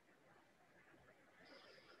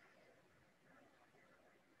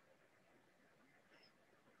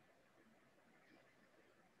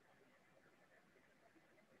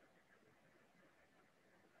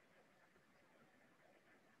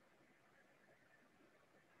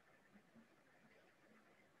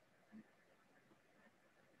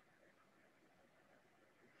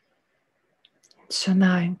 So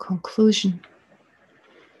now in conclusion,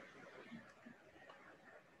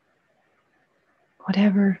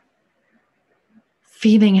 whatever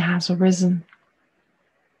feeling has arisen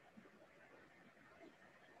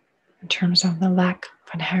in terms of the lack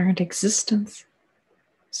of inherent existence,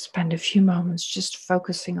 spend a few moments just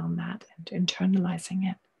focusing on that and internalizing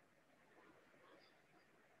it.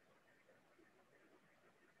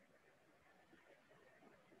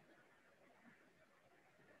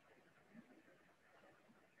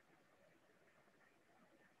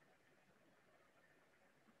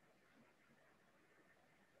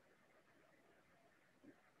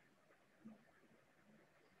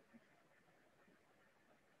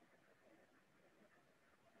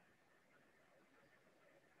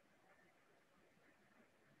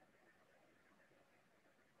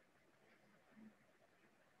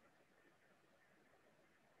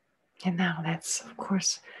 And now let's, of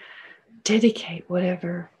course, dedicate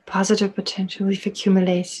whatever positive potential we've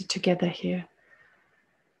accumulated together here.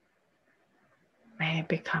 May it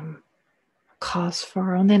become a cause for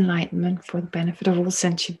our own enlightenment, for the benefit of all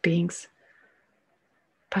sentient beings.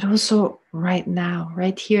 But also right now,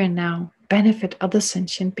 right here and now, benefit other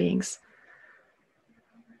sentient beings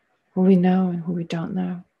who we know and who we don't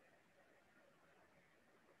know.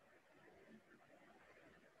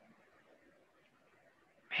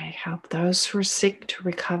 May it help those who are sick to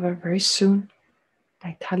recover very soon,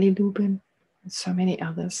 like Tali Lubin and so many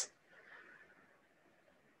others.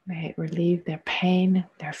 May it relieve their pain,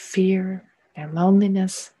 their fear, their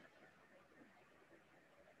loneliness.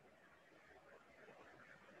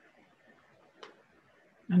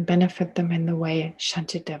 And benefit them in the way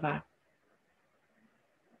Shantideva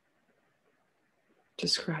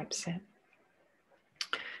describes it.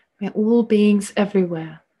 May all beings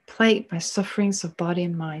everywhere, plagued by sufferings of body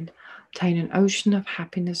and mind, obtain an ocean of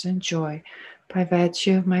happiness and joy by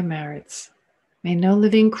virtue of my merits. May no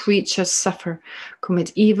living creature suffer,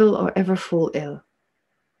 commit evil, or ever fall ill.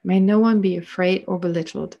 May no one be afraid or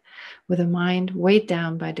belittled, with a mind weighed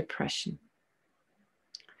down by depression.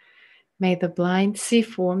 May the blind see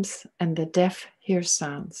forms and the deaf hear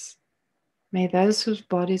sounds. May those whose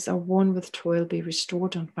bodies are worn with toil be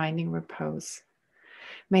restored on finding repose.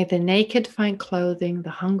 May the naked find clothing, the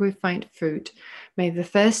hungry find food. May the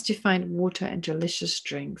thirsty find water and delicious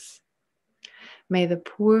drinks. May the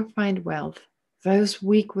poor find wealth, those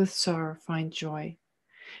weak with sorrow find joy.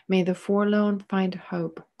 May the forlorn find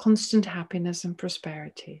hope, constant happiness and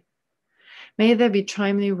prosperity. May there be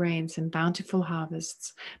timely rains and bountiful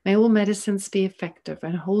harvests. May all medicines be effective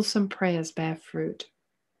and wholesome prayers bear fruit.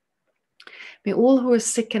 May all who are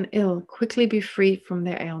sick and ill quickly be freed from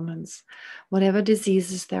their ailments. Whatever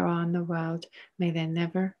diseases there are in the world, may they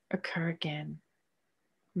never occur again.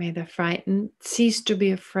 May the frightened cease to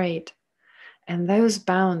be afraid, and those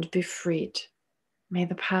bound be freed. May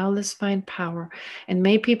the powerless find power, and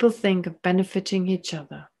may people think of benefiting each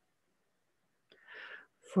other.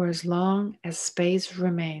 For as long as space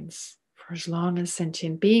remains, for as long as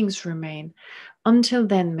sentient beings remain, until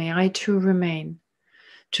then may I too remain,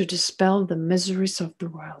 to dispel the miseries of the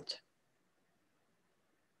world.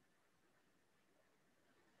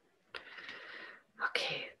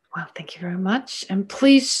 Okay, well, thank you very much. And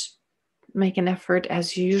please make an effort,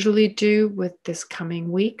 as you usually do with this coming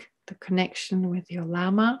week, the connection with your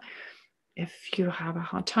Lama. If you have a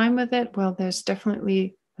hard time with it, well, there's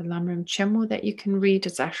definitely the Lamrim Chenmo that you can read.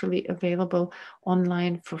 It's actually available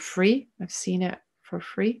online for free. I've seen it for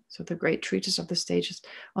free. So the Great Treatise of the Stages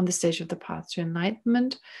on the Stage of the Path to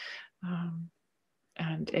Enlightenment.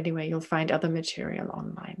 And anyway, you'll find other material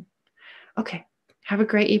online. Okay, have a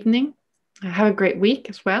great evening. Have a great week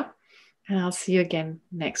as well. And I'll see you again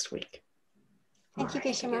next week. Thank you,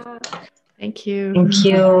 Geshe-ma. Thank you. Thank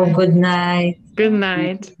you. Good night. Good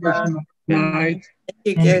night. Good night. Thank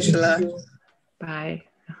you, Geshe. Bye.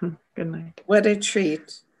 Good night. What a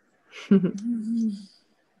treat.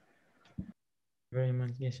 Very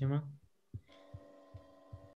much, Geshe-ma.